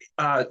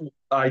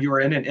you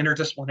were in an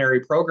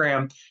interdisciplinary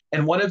program,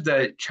 and one of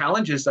the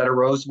challenges that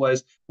arose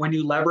was when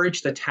you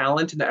leverage the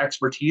talent and the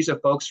expertise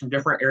of folks from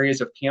different areas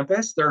of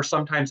campus, there are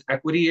sometimes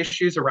equity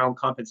issues around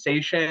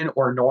compensation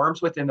or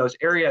norms within those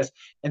areas.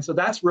 And so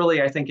that's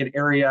really, I think, an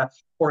area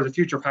for the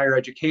future of higher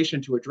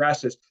education to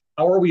address is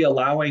how are we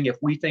allowing, if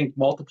we think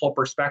multiple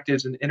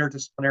perspectives in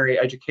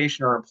interdisciplinary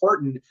education are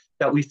important,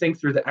 that we think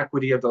through the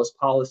equity of those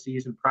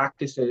policies and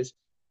practices.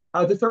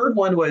 The third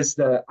one was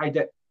the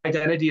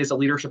identity as a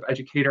leadership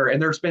educator.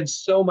 And there's been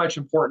so much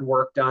important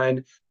work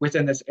done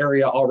within this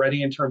area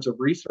already in terms of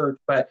research.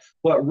 But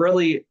what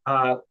really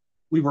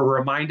we were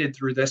reminded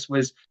through this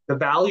was the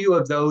value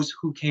of those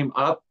who came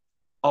up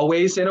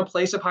always in a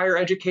place of higher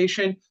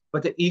education,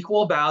 but the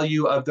equal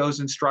value of those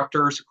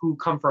instructors who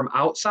come from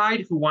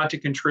outside, who want to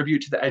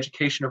contribute to the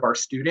education of our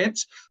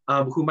students,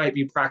 who might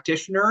be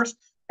practitioners.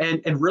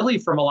 And really,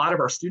 from a lot of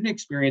our student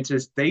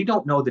experiences, they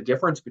don't know the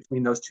difference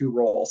between those 2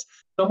 roles.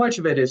 So much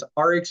of it is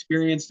our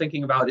experience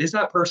thinking about, is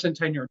that person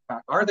tenure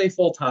track? Are they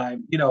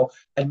full-time,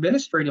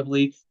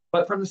 administratively?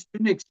 But from the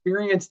student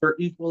experience, they're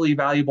equally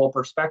valuable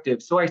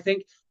perspectives. So I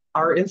think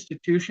our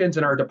institutions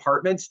and our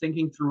departments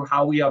thinking through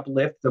how we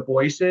uplift the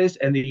voices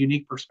and the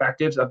unique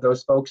perspectives of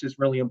those folks is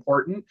really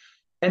important.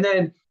 And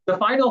then the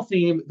final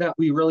theme that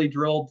we really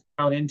drilled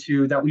down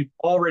into that we've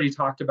already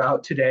talked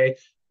about today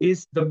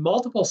is the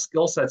multiple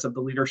skill sets of the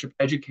leadership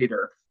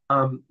educator.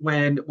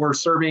 When we're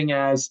serving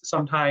as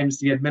sometimes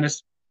the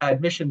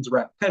admissions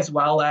rep, as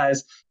well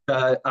as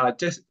the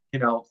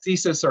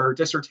thesis or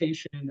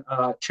dissertation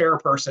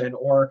chairperson,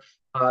 or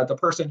the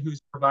person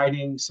who's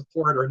providing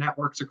support or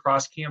networks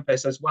across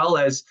campus, as well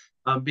as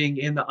being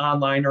in the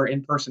online or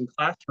in-person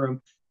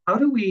classroom. How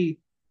do we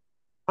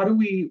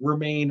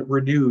remain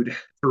renewed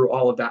through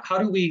all of that? How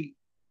do we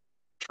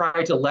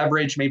try to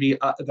leverage maybe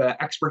the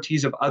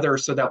expertise of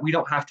others so that we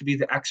don't have to be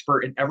the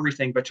expert in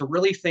everything, but to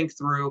really think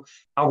through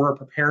how we're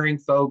preparing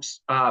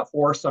folks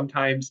for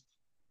sometimes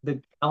the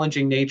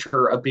challenging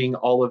nature of being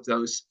all of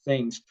those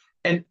things?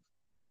 And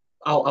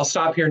I'll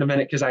stop here in a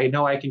minute because I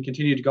know I can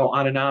continue to go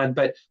on and on,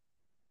 but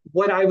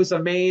what I was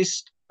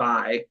amazed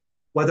by,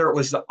 whether it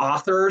was the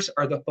authors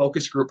or the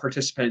focus group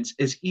participants,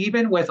 is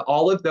even with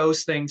all of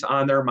those things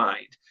on their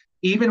mind,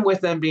 even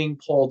with them being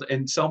pulled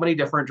in so many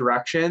different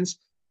directions,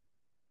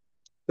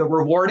 the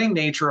rewarding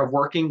nature of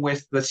working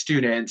with the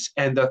students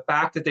and the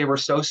fact that they were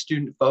so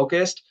student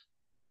focused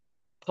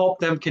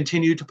helped them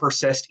continue to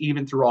persist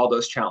even through all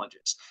those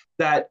challenges.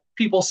 That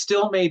people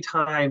still made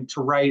time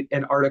to write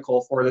an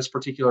article for this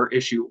particular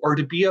issue or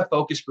to be a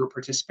focus group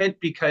participant,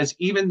 because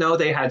even though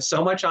they had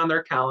so much on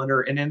their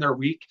calendar and in their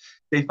week,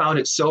 they found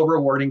it so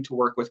rewarding to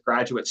work with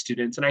graduate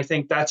students. And I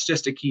think that's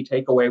just a key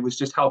takeaway, was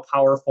just how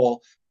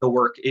powerful the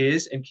work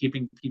is in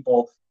keeping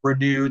people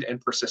renewed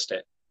and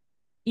persistent.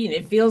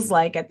 It feels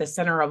like at the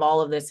center of all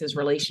of this is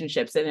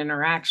relationships and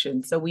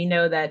interaction. So we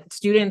know that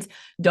students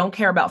don't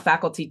care about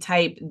faculty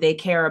type. They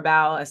care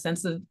about a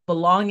sense of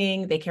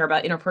belonging. They care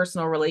about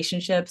interpersonal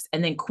relationships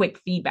and then quick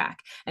feedback.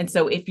 And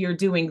so if you're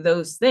doing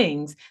those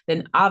things,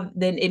 then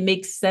it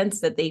makes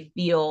sense that they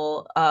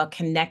feel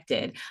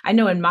connected. I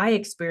know in my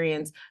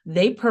experience,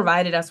 they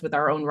provided us with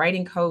our own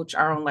writing coach,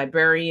 our own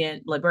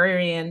librarian,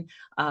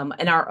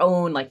 and our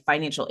own like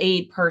financial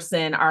aid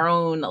person, our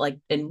own like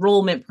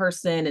enrollment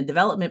person and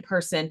development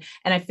person.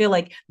 And I feel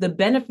like the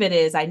benefit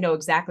is I know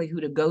exactly who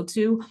to go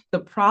to. The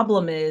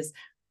problem is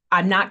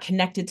I'm not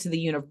connected to the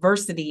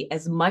university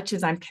as much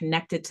as I'm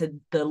connected to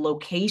the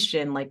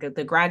location, like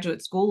the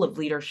Graduate School of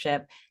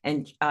Leadership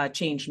and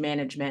Change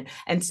Management.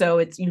 And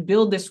so you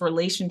build this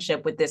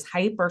relationship with this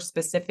hyper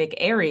specific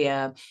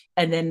area,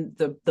 and then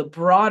the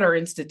broader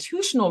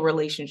institutional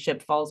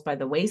relationship falls by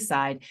the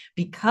wayside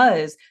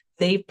because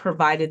they've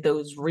provided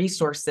those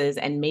resources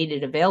and made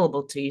it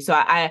available to you. So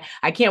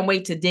I can't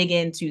wait to dig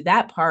into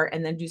that part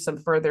and then do some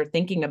further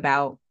thinking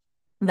about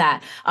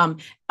that. I'm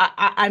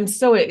just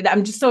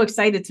so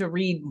excited to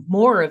read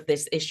more of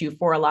this issue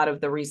for a lot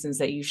of the reasons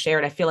that you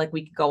shared. I feel like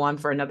we could go on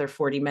for another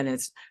 40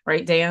 minutes,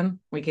 right, Dan?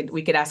 We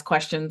could ask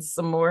questions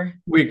some more.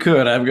 We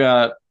could. I've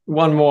got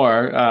one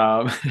more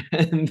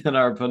and then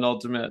our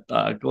penultimate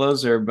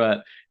closer,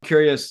 but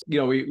curious,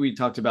 we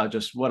talked about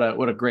just what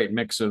a great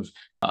mix of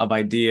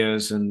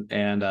ideas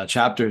and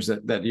chapters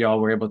that y'all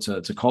were able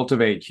to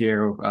cultivate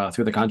here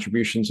through the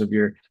contributions of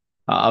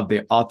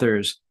the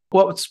authors.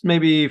 What's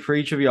maybe for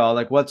each of y'all,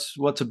 like what's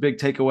a big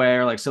takeaway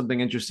or like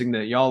something interesting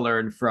that y'all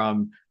learned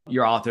from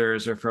your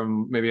authors or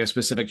from maybe a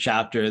specific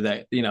chapter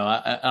that, I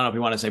don't know if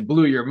you want to say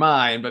blew your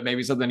mind, but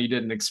maybe something you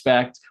didn't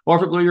expect, or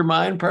if it blew your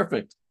mind,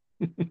 perfect.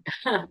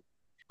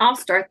 I'll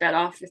start that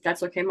off if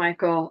that's okay,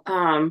 Michael.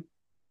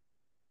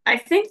 I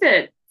think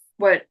that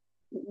what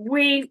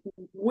we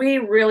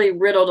really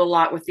riddled a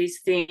lot with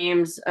these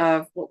themes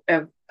from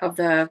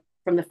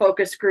the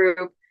focus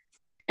group.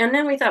 And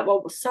then we thought,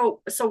 well,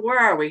 so where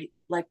are we?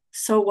 Like,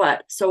 so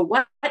what? So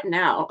what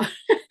now?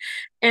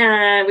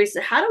 And we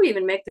said, how do we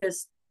even make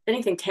this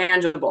anything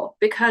tangible?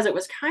 Because it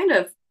was kind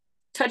of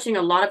touching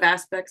a lot of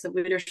aspects of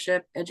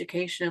leadership,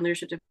 education,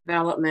 leadership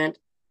development.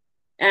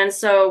 And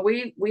so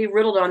we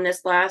riddled on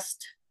this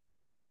last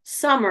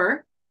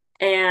summer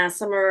of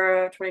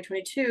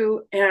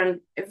 2022. And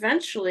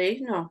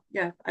eventually,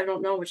 I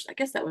don't know I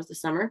guess that was the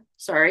summer.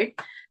 Sorry.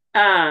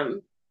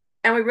 And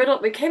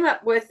we came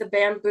up with the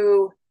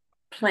bamboo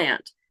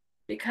plant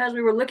because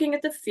we were looking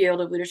at the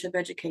field of leadership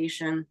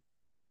education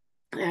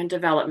and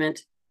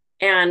development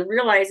and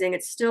realizing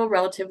it's still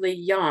relatively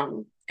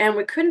young. And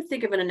we couldn't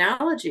think of an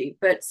analogy,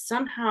 but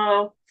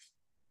somehow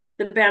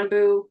the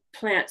bamboo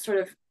plant sort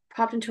of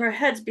popped into our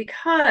heads,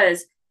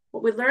 because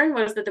what we learned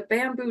was that the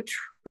bamboo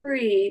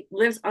tree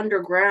lives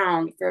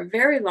underground for a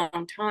very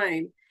long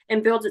time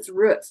and builds its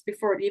roots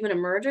before it even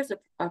emerges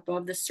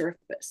above the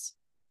surface.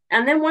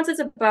 And then once it's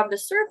above the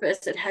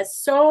surface, it has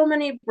so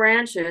many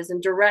branches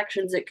and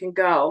directions it can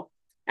go.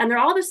 And they're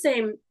all the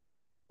same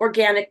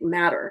organic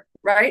matter,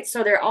 right?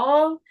 So they're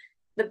all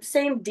the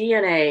same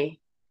DNA,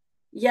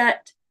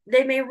 yet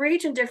they may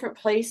reach in different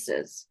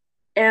places.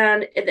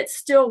 And it's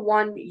still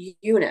one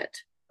unit,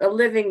 a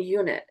living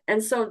unit.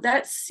 And so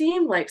that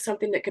seemed like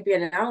something that could be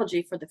an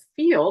analogy for the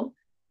field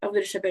of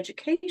leadership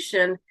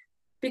education,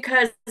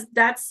 because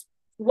that's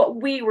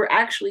what we were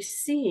actually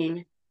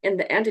seeing in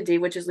the entity,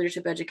 which is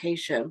leadership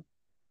education,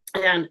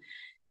 and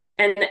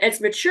its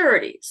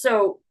maturity.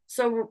 So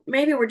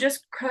maybe we're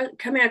just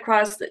coming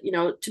across that,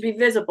 to be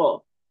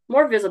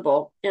more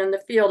visible in the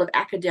field of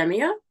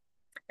academia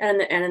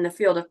and in the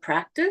field of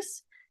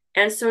practice.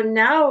 And so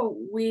now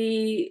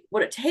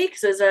what it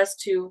takes is us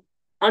to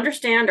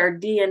understand our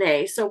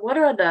DNA. So what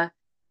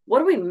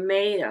are we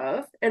made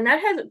of? And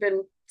that hasn't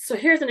been So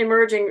here's an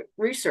emerging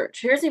research.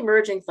 Here's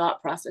emerging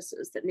thought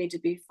processes that need to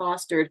be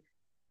fostered.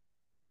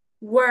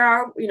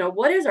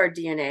 What is our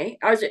DNA?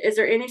 Is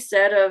there any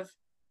set of,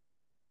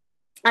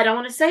 I don't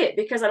want to say it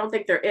because I don't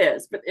think there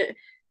is, but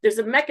there's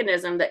a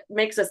mechanism that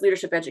makes us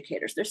leadership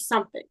educators. There's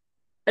something,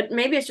 but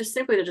maybe it's just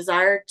simply the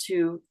desire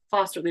to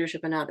foster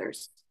leadership in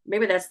others.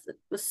 Maybe that's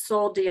the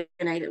sole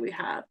DNA that we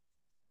have,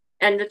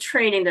 and the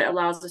training that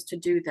allows us to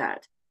do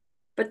that.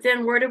 But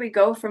then where do we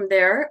go from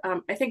there?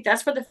 I think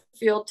that's for the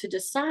field to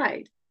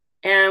decide.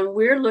 And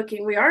we are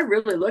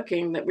really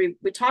looking that we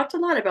talked a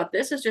lot about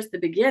this is just the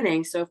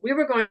beginning. So if we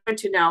were going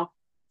to now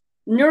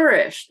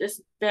nourish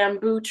this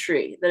bamboo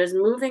tree that is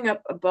moving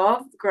up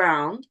above the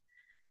ground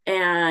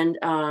and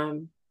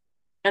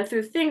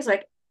through things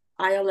like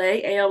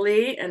ILA,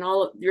 ALE, and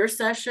all of your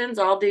sessions,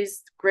 all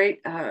these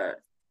great,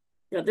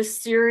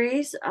 this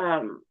series,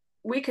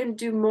 we can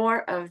do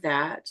more of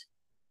that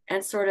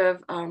and sort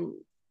of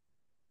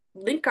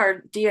link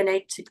our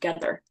DNA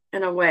together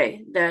in a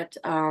way that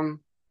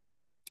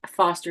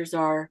fosters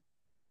the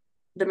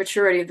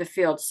maturity of the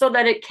field so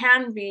that it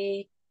can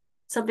be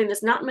something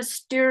that's not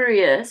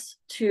mysterious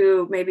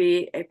to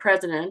maybe a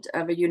president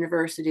of a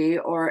university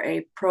or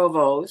a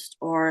provost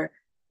or,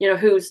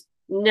 who's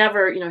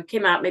never,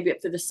 came out maybe up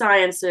through the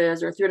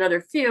sciences or through another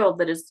field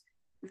that is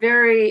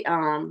very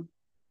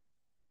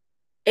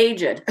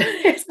aged.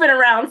 It's been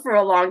around for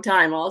a long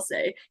time, I'll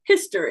say.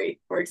 History,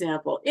 for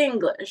example,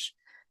 English.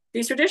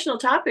 These traditional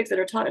topics that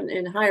are taught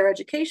in higher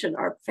education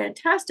are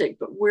fantastic,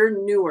 but we're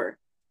newer.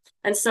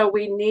 And so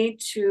we need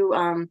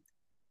to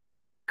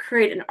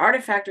create an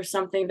artifact or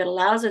something that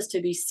allows us to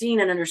be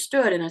seen and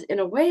understood in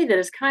a way that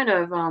is kind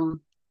of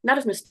not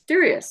as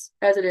mysterious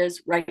as it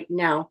is right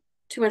now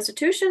to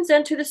institutions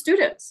and to the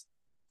students.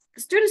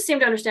 The students seem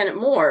to understand it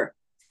more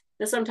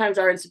than sometimes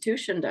our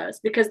institution does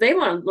because they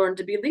want to learn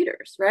to be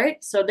leaders,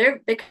 right? So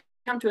they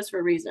come to us for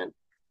a reason.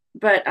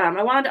 But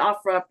I wanted to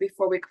offer up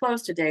before we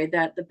close today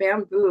that the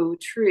bamboo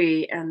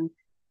tree and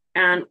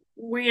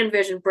we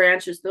envision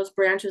those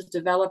branches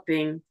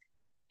developing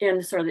in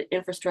sort of the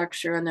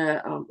infrastructure and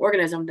the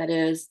organism that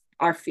is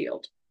our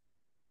field.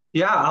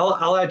 Yeah,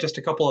 I'll add just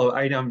a couple of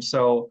items.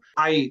 So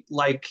I,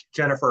 like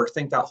Jennifer,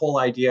 think that whole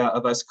idea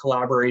of us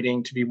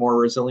collaborating to be more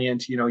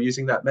resilient,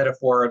 using that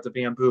metaphor of the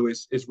bamboo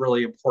is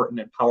really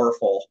important and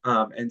powerful.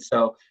 And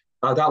so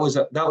that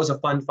was a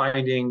fun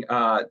finding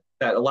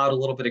that allowed a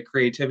little bit of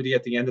creativity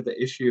at the end of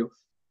the issue.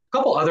 A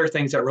couple other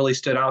things that really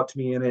stood out to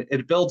me, and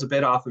it builds a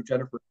bit off of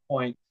Jennifer's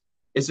point,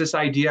 is this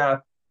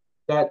idea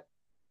that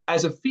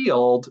as a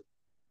field,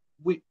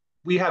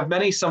 we have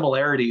many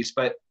similarities,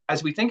 but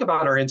as we think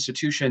about our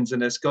institutions,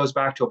 and this goes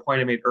back to a point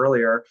I made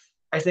earlier,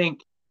 I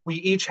think we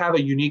each have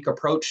a unique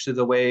approach to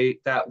the way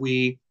that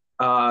we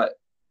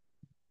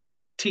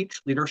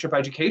teach leadership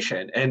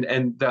education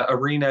and the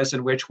arenas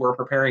in which we're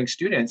preparing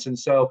students. And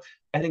so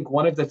I think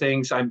one of the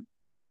things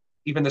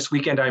even this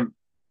weekend, I'm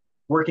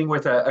working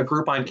with a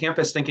group on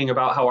campus thinking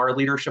about how our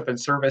leadership and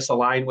service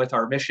align with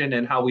our mission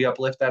and how we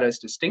uplift that as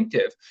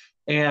distinctive.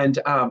 And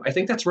I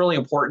think that's really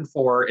important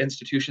for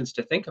institutions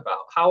to think about.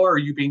 How are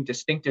you being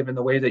distinctive in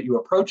the way that you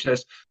approach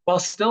this while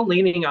still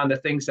leaning on the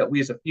things that we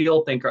as a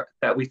field think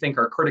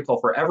are critical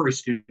for every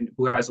student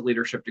who has a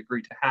leadership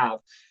degree to have?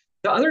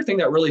 The other thing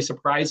that really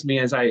surprised me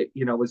as I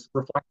was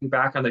reflecting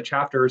back on the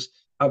chapters,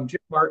 Jim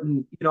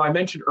Martin, I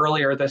mentioned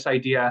earlier this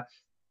idea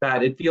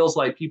that it feels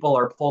like people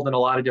are pulled in a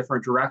lot of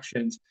different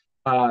directions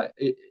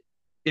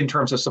in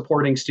terms of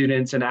supporting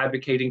students and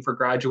advocating for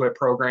graduate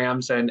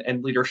programs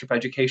and leadership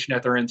education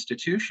at their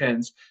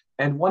institutions.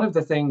 And one of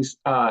the things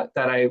that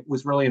I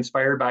was really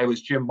inspired by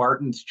was Jim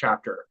Martin's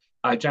chapter.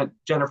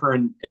 Jennifer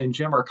and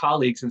Jim are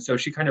colleagues, and so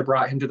she kind of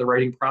brought him to the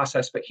writing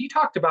process. But he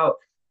talked about,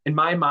 in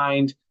my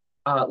mind,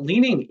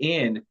 leaning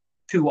in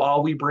to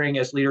all we bring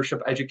as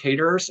leadership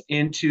educators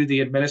into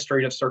the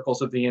administrative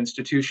circles of the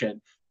institution.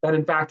 That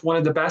in fact, one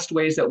of the best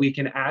ways that we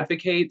can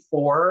advocate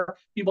for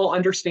people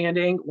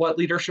understanding what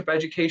leadership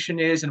education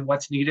is and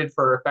what's needed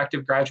for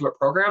effective graduate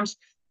programs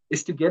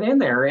is to get in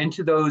there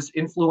into those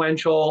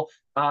influential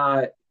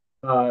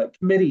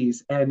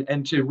committees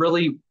and to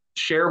really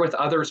share with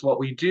others what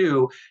we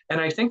do.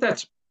 And I think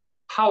that's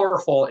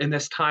powerful in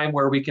this time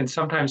where we can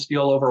sometimes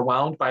feel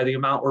overwhelmed by the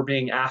amount we're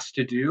being asked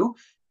to do,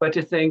 but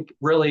to think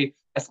really,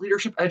 as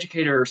leadership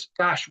educators,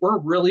 gosh, we're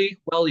really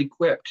well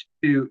equipped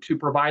to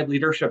provide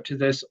leadership to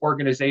this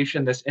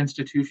organization, this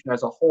institution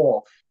as a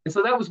whole. And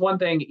so that was one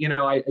thing,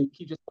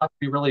 he just left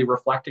me really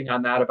reflecting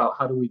on that about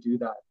how do we do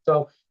that.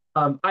 So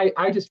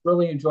I just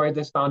really enjoyed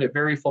this, found it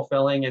very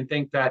fulfilling, and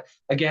think that,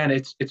 again,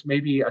 it's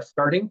maybe a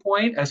starting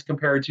point as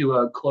compared to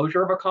a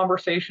closure of a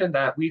conversation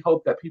that we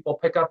hope that people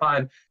pick up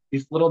on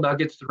these little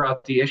nuggets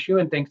throughout the issue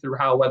and think through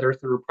how, whether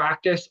through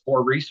practice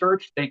or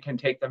research, they can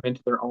take them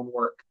into their own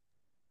work.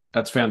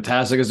 That's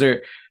fantastic. Is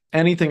there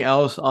anything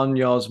else on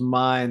y'all's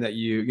mind that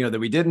that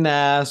we didn't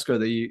ask, or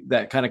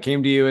that kind of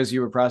came to you as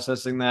you were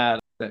processing that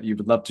you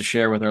would love to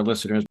share with our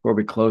listeners before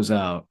we close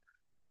out?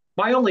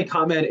 My only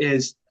comment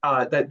is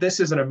that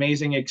this is an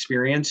amazing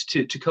experience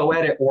to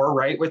co-edit or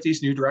write with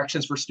these new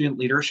directions for student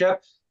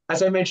leadership.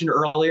 as I mentioned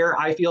earlier,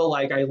 I feel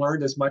like I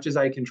learned as much as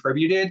I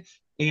contributed.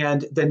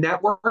 And the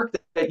network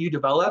that you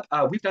develop,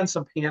 we've done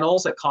some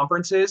panels at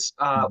conferences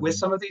with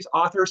some of these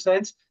authors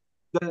since.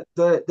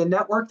 The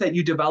network that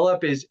you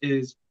develop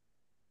is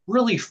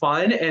really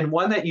fun and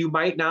one that you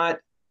might not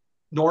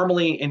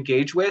normally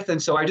engage with. And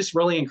so I just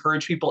really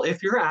encourage people,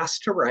 if you're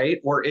asked to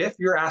write or if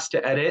you're asked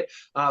to edit,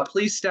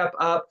 please step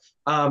up.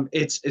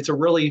 It's a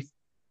really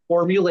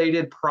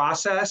formulated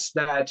process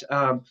that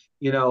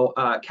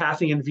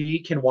Kathy and V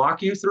can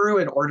walk you through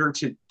in order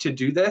to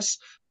do this.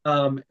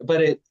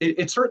 But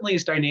it certainly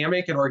is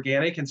dynamic and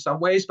organic in some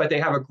ways, but they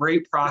have a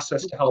great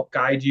process to help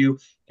guide you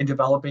in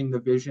developing the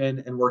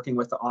vision and working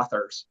with the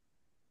authors.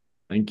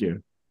 Thank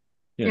you.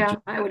 Yeah,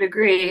 I would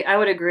agree.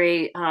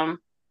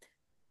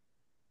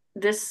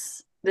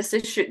 This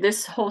issue,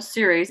 this whole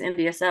series,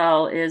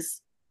 NDSL,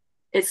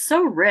 it's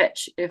so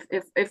rich.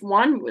 If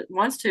one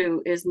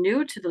is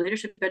new to the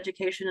leadership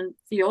education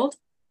field,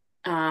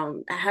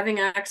 having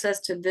access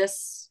to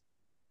this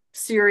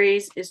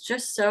series is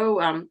just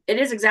so it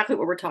is exactly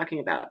what we're talking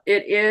about.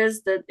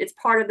 It's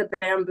part of the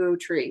bamboo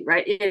tree,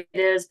 right? It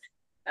is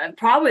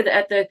probably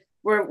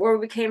where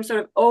we came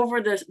sort of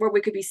over this, where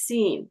we could be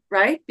seen,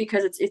 right?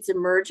 Because it's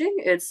emerging.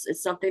 It's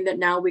something that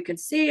now we can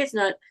see. It's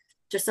not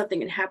just something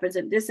that happens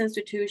at this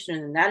institution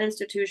and that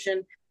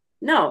institution.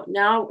 No,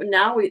 now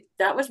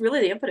that was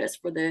really the impetus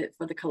for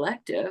the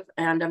collective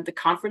and the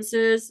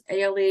conferences,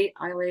 ALE,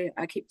 ILE.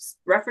 I keep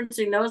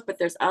referencing those, but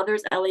there's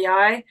others,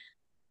 LEI.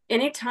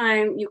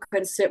 Anytime you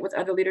can sit with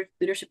other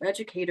leadership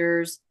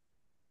educators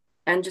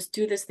and just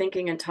do this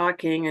thinking and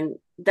talking, and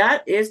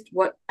that is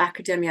what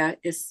academia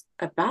is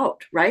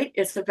about, right?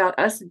 It's about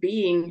us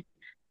being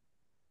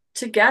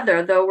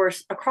together, though we're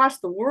across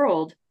the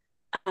world.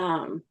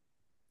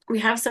 We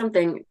have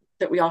something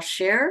that we all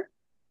share,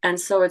 and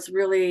so it's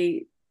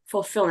really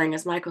fulfilling,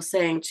 as Michael's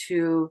saying,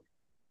 to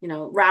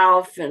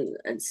Ralph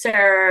and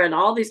Sarah and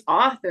all these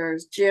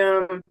authors,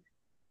 Jim.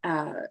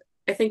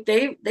 I think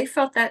they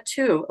felt that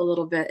too a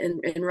little bit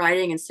in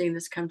writing and seeing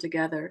this come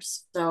together.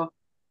 So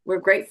we're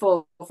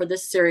grateful for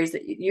this series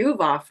that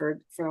you've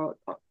offered for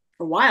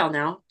a while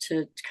now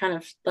to kind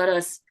of let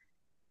us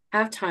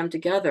have time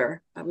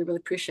together. We really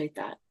appreciate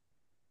that.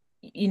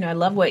 I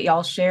love what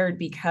y'all shared,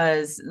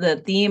 because the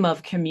theme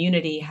of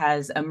community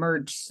has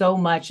emerged so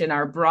much in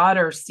our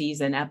broader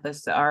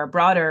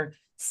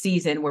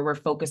season where we're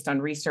focused on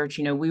research.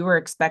 We were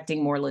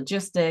expecting more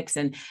logistics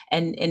and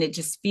it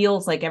just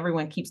feels like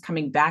everyone keeps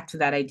coming back to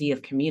that idea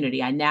of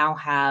community. I now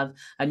have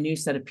a new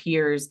set of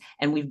peers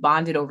and we've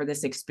bonded over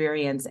this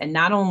experience. And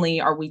not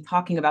only are we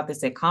talking about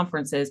this at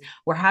conferences,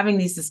 we're having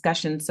these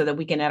discussions so that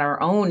we can at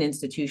our own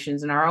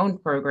institutions and our own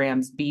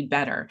programs be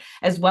better,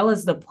 as well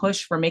as the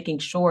push for making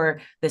sure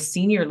the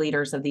senior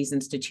leaders of these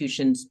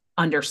institutions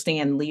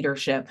understand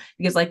leadership.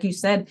 Because like you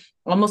said,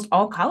 almost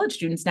all college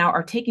students now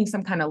are taking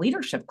some kind of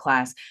leadership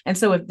class. And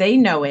so if they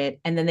know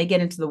it and then they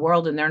get into the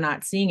world and they're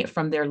not seeing it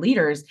from their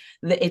leaders,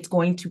 it's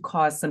going to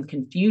cause some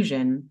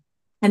confusion.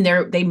 And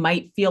they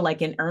might feel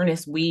like in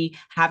earnest, we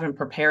haven't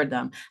prepared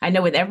them. I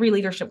know with every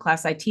leadership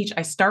class I teach,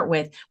 I start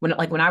with when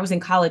I was in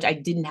college, I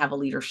didn't have a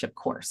leadership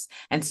course.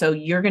 And so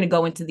you're going to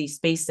go into these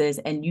spaces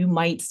and you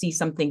might see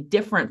something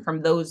different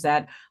from those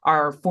that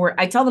are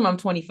I tell them I'm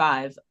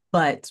 25,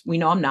 but we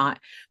know I'm not.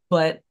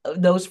 But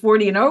those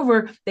 40 and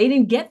over, they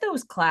didn't get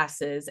those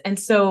classes. And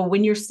so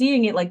when you're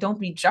seeing it, don't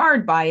be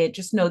jarred by it.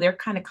 Just know they're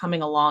kind of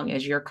coming along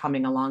as you're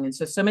coming along. And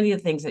so many of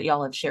the things that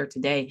y'all have shared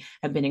today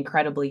have been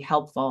incredibly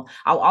helpful.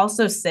 I'll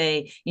also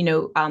say,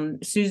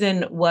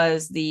 Susan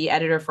was the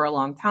editor for a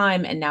long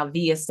time, and now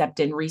V has stepped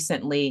in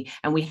recently.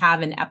 And we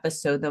have an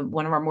episode,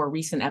 one of our more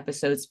recent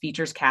episodes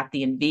features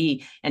Kathy and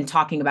V and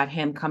talking about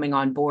him coming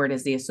on board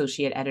as the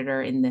associate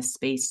editor in this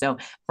space. So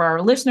for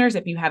our listeners,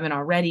 if you haven't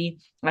already,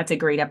 that's a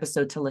great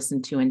episode to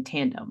listen to in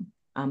tandem.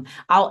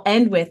 I'll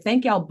end with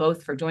thank y'all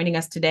both for joining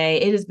us today.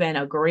 It has been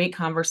a great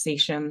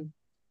conversation.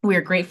 We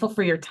are grateful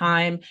for your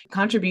time,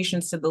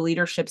 contributions to the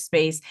leadership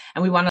space,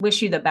 and we want to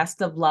wish you the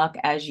best of luck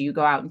as you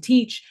go out and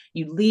teach,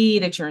 you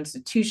lead at your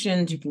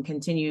institutions, you can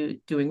continue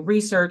doing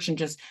research and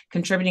just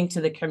contributing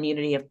to the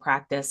community of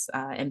practice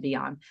and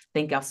beyond.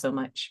 Thank y'all so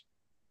much.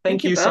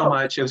 Thank you so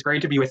much. It was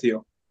great to be with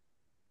you.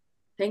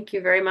 Thank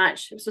you very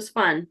much. This was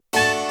fun.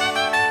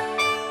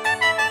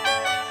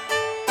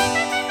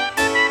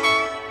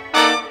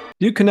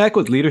 Do you connect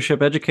with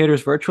leadership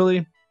educators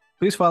virtually?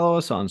 Please follow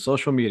us on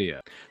social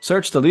media.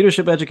 Search the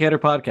Leadership Educator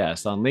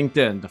Podcast on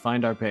LinkedIn to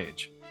find our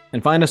page.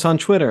 And find us on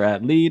Twitter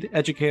at Lead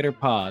Educator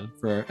Pod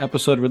for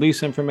episode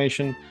release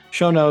information,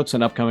 show notes,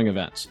 and upcoming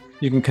events.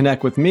 You can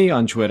connect with me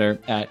on Twitter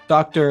at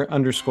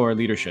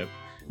Dr_leadership.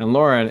 And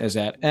Lauren is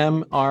at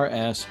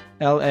MRSLAURJB.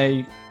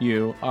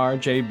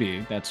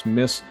 That's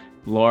Miss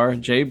Laura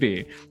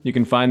JB. You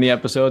can find the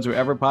episodes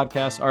wherever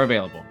podcasts are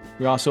available.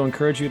 We also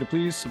encourage you to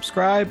please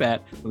subscribe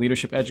at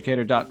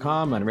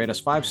leadershipeducator.com and rate us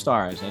 5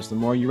 stars, as the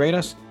more you rate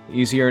us, the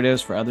easier it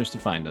is for others to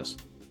find us.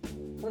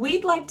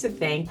 We'd like to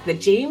thank the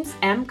James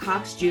M.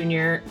 Cox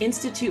Jr.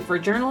 Institute for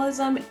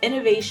Journalism,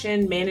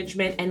 Innovation,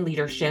 Management, and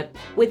Leadership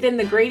within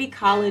the Grady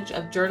College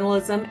of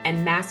Journalism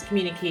and Mass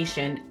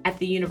Communication at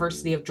the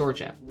University of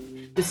Georgia.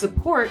 The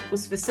support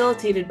was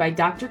facilitated by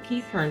Dr.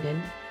 Keith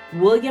Herndon,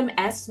 William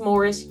S.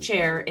 Morris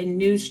Chair in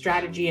News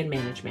Strategy and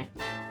Management.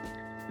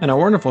 And our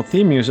wonderful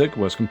theme music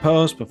was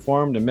composed,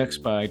 performed, and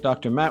mixed by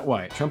Dr. Matt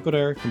White,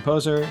 trumpeter,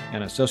 composer,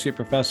 and associate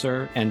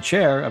professor and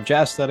chair of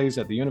jazz studies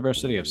at the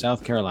University of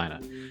South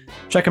Carolina.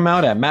 Check him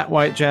out at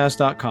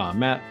mattwhitejazz.com.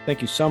 Matt, thank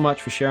you so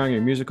much for sharing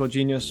your musical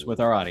genius with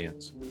our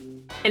audience.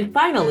 And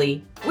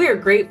finally, we are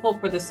grateful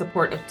for the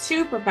support of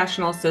two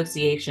professional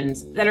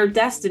associations that are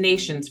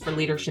destinations for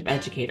leadership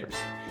educators: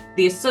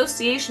 the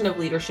Association of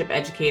Leadership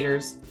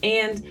Educators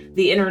and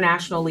the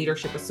International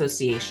Leadership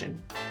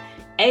Association.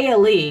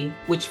 ALE,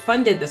 which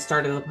funded the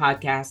start of the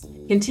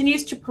podcast,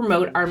 continues to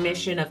promote our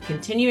mission of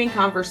continuing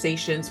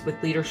conversations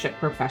with leadership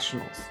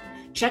professionals.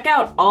 Check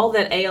out all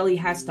that ALE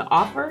has to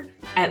offer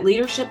at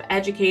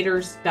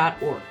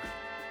leadershipeducators.org.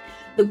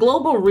 The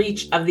global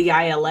reach of the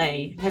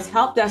ILA has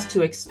helped us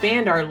to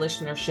expand our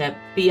listenership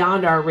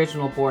beyond our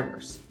original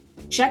borders.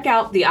 Check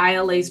out the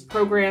ILA's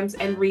programs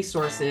and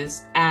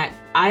resources at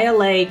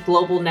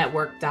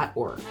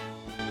ilaglobalnetwork.org.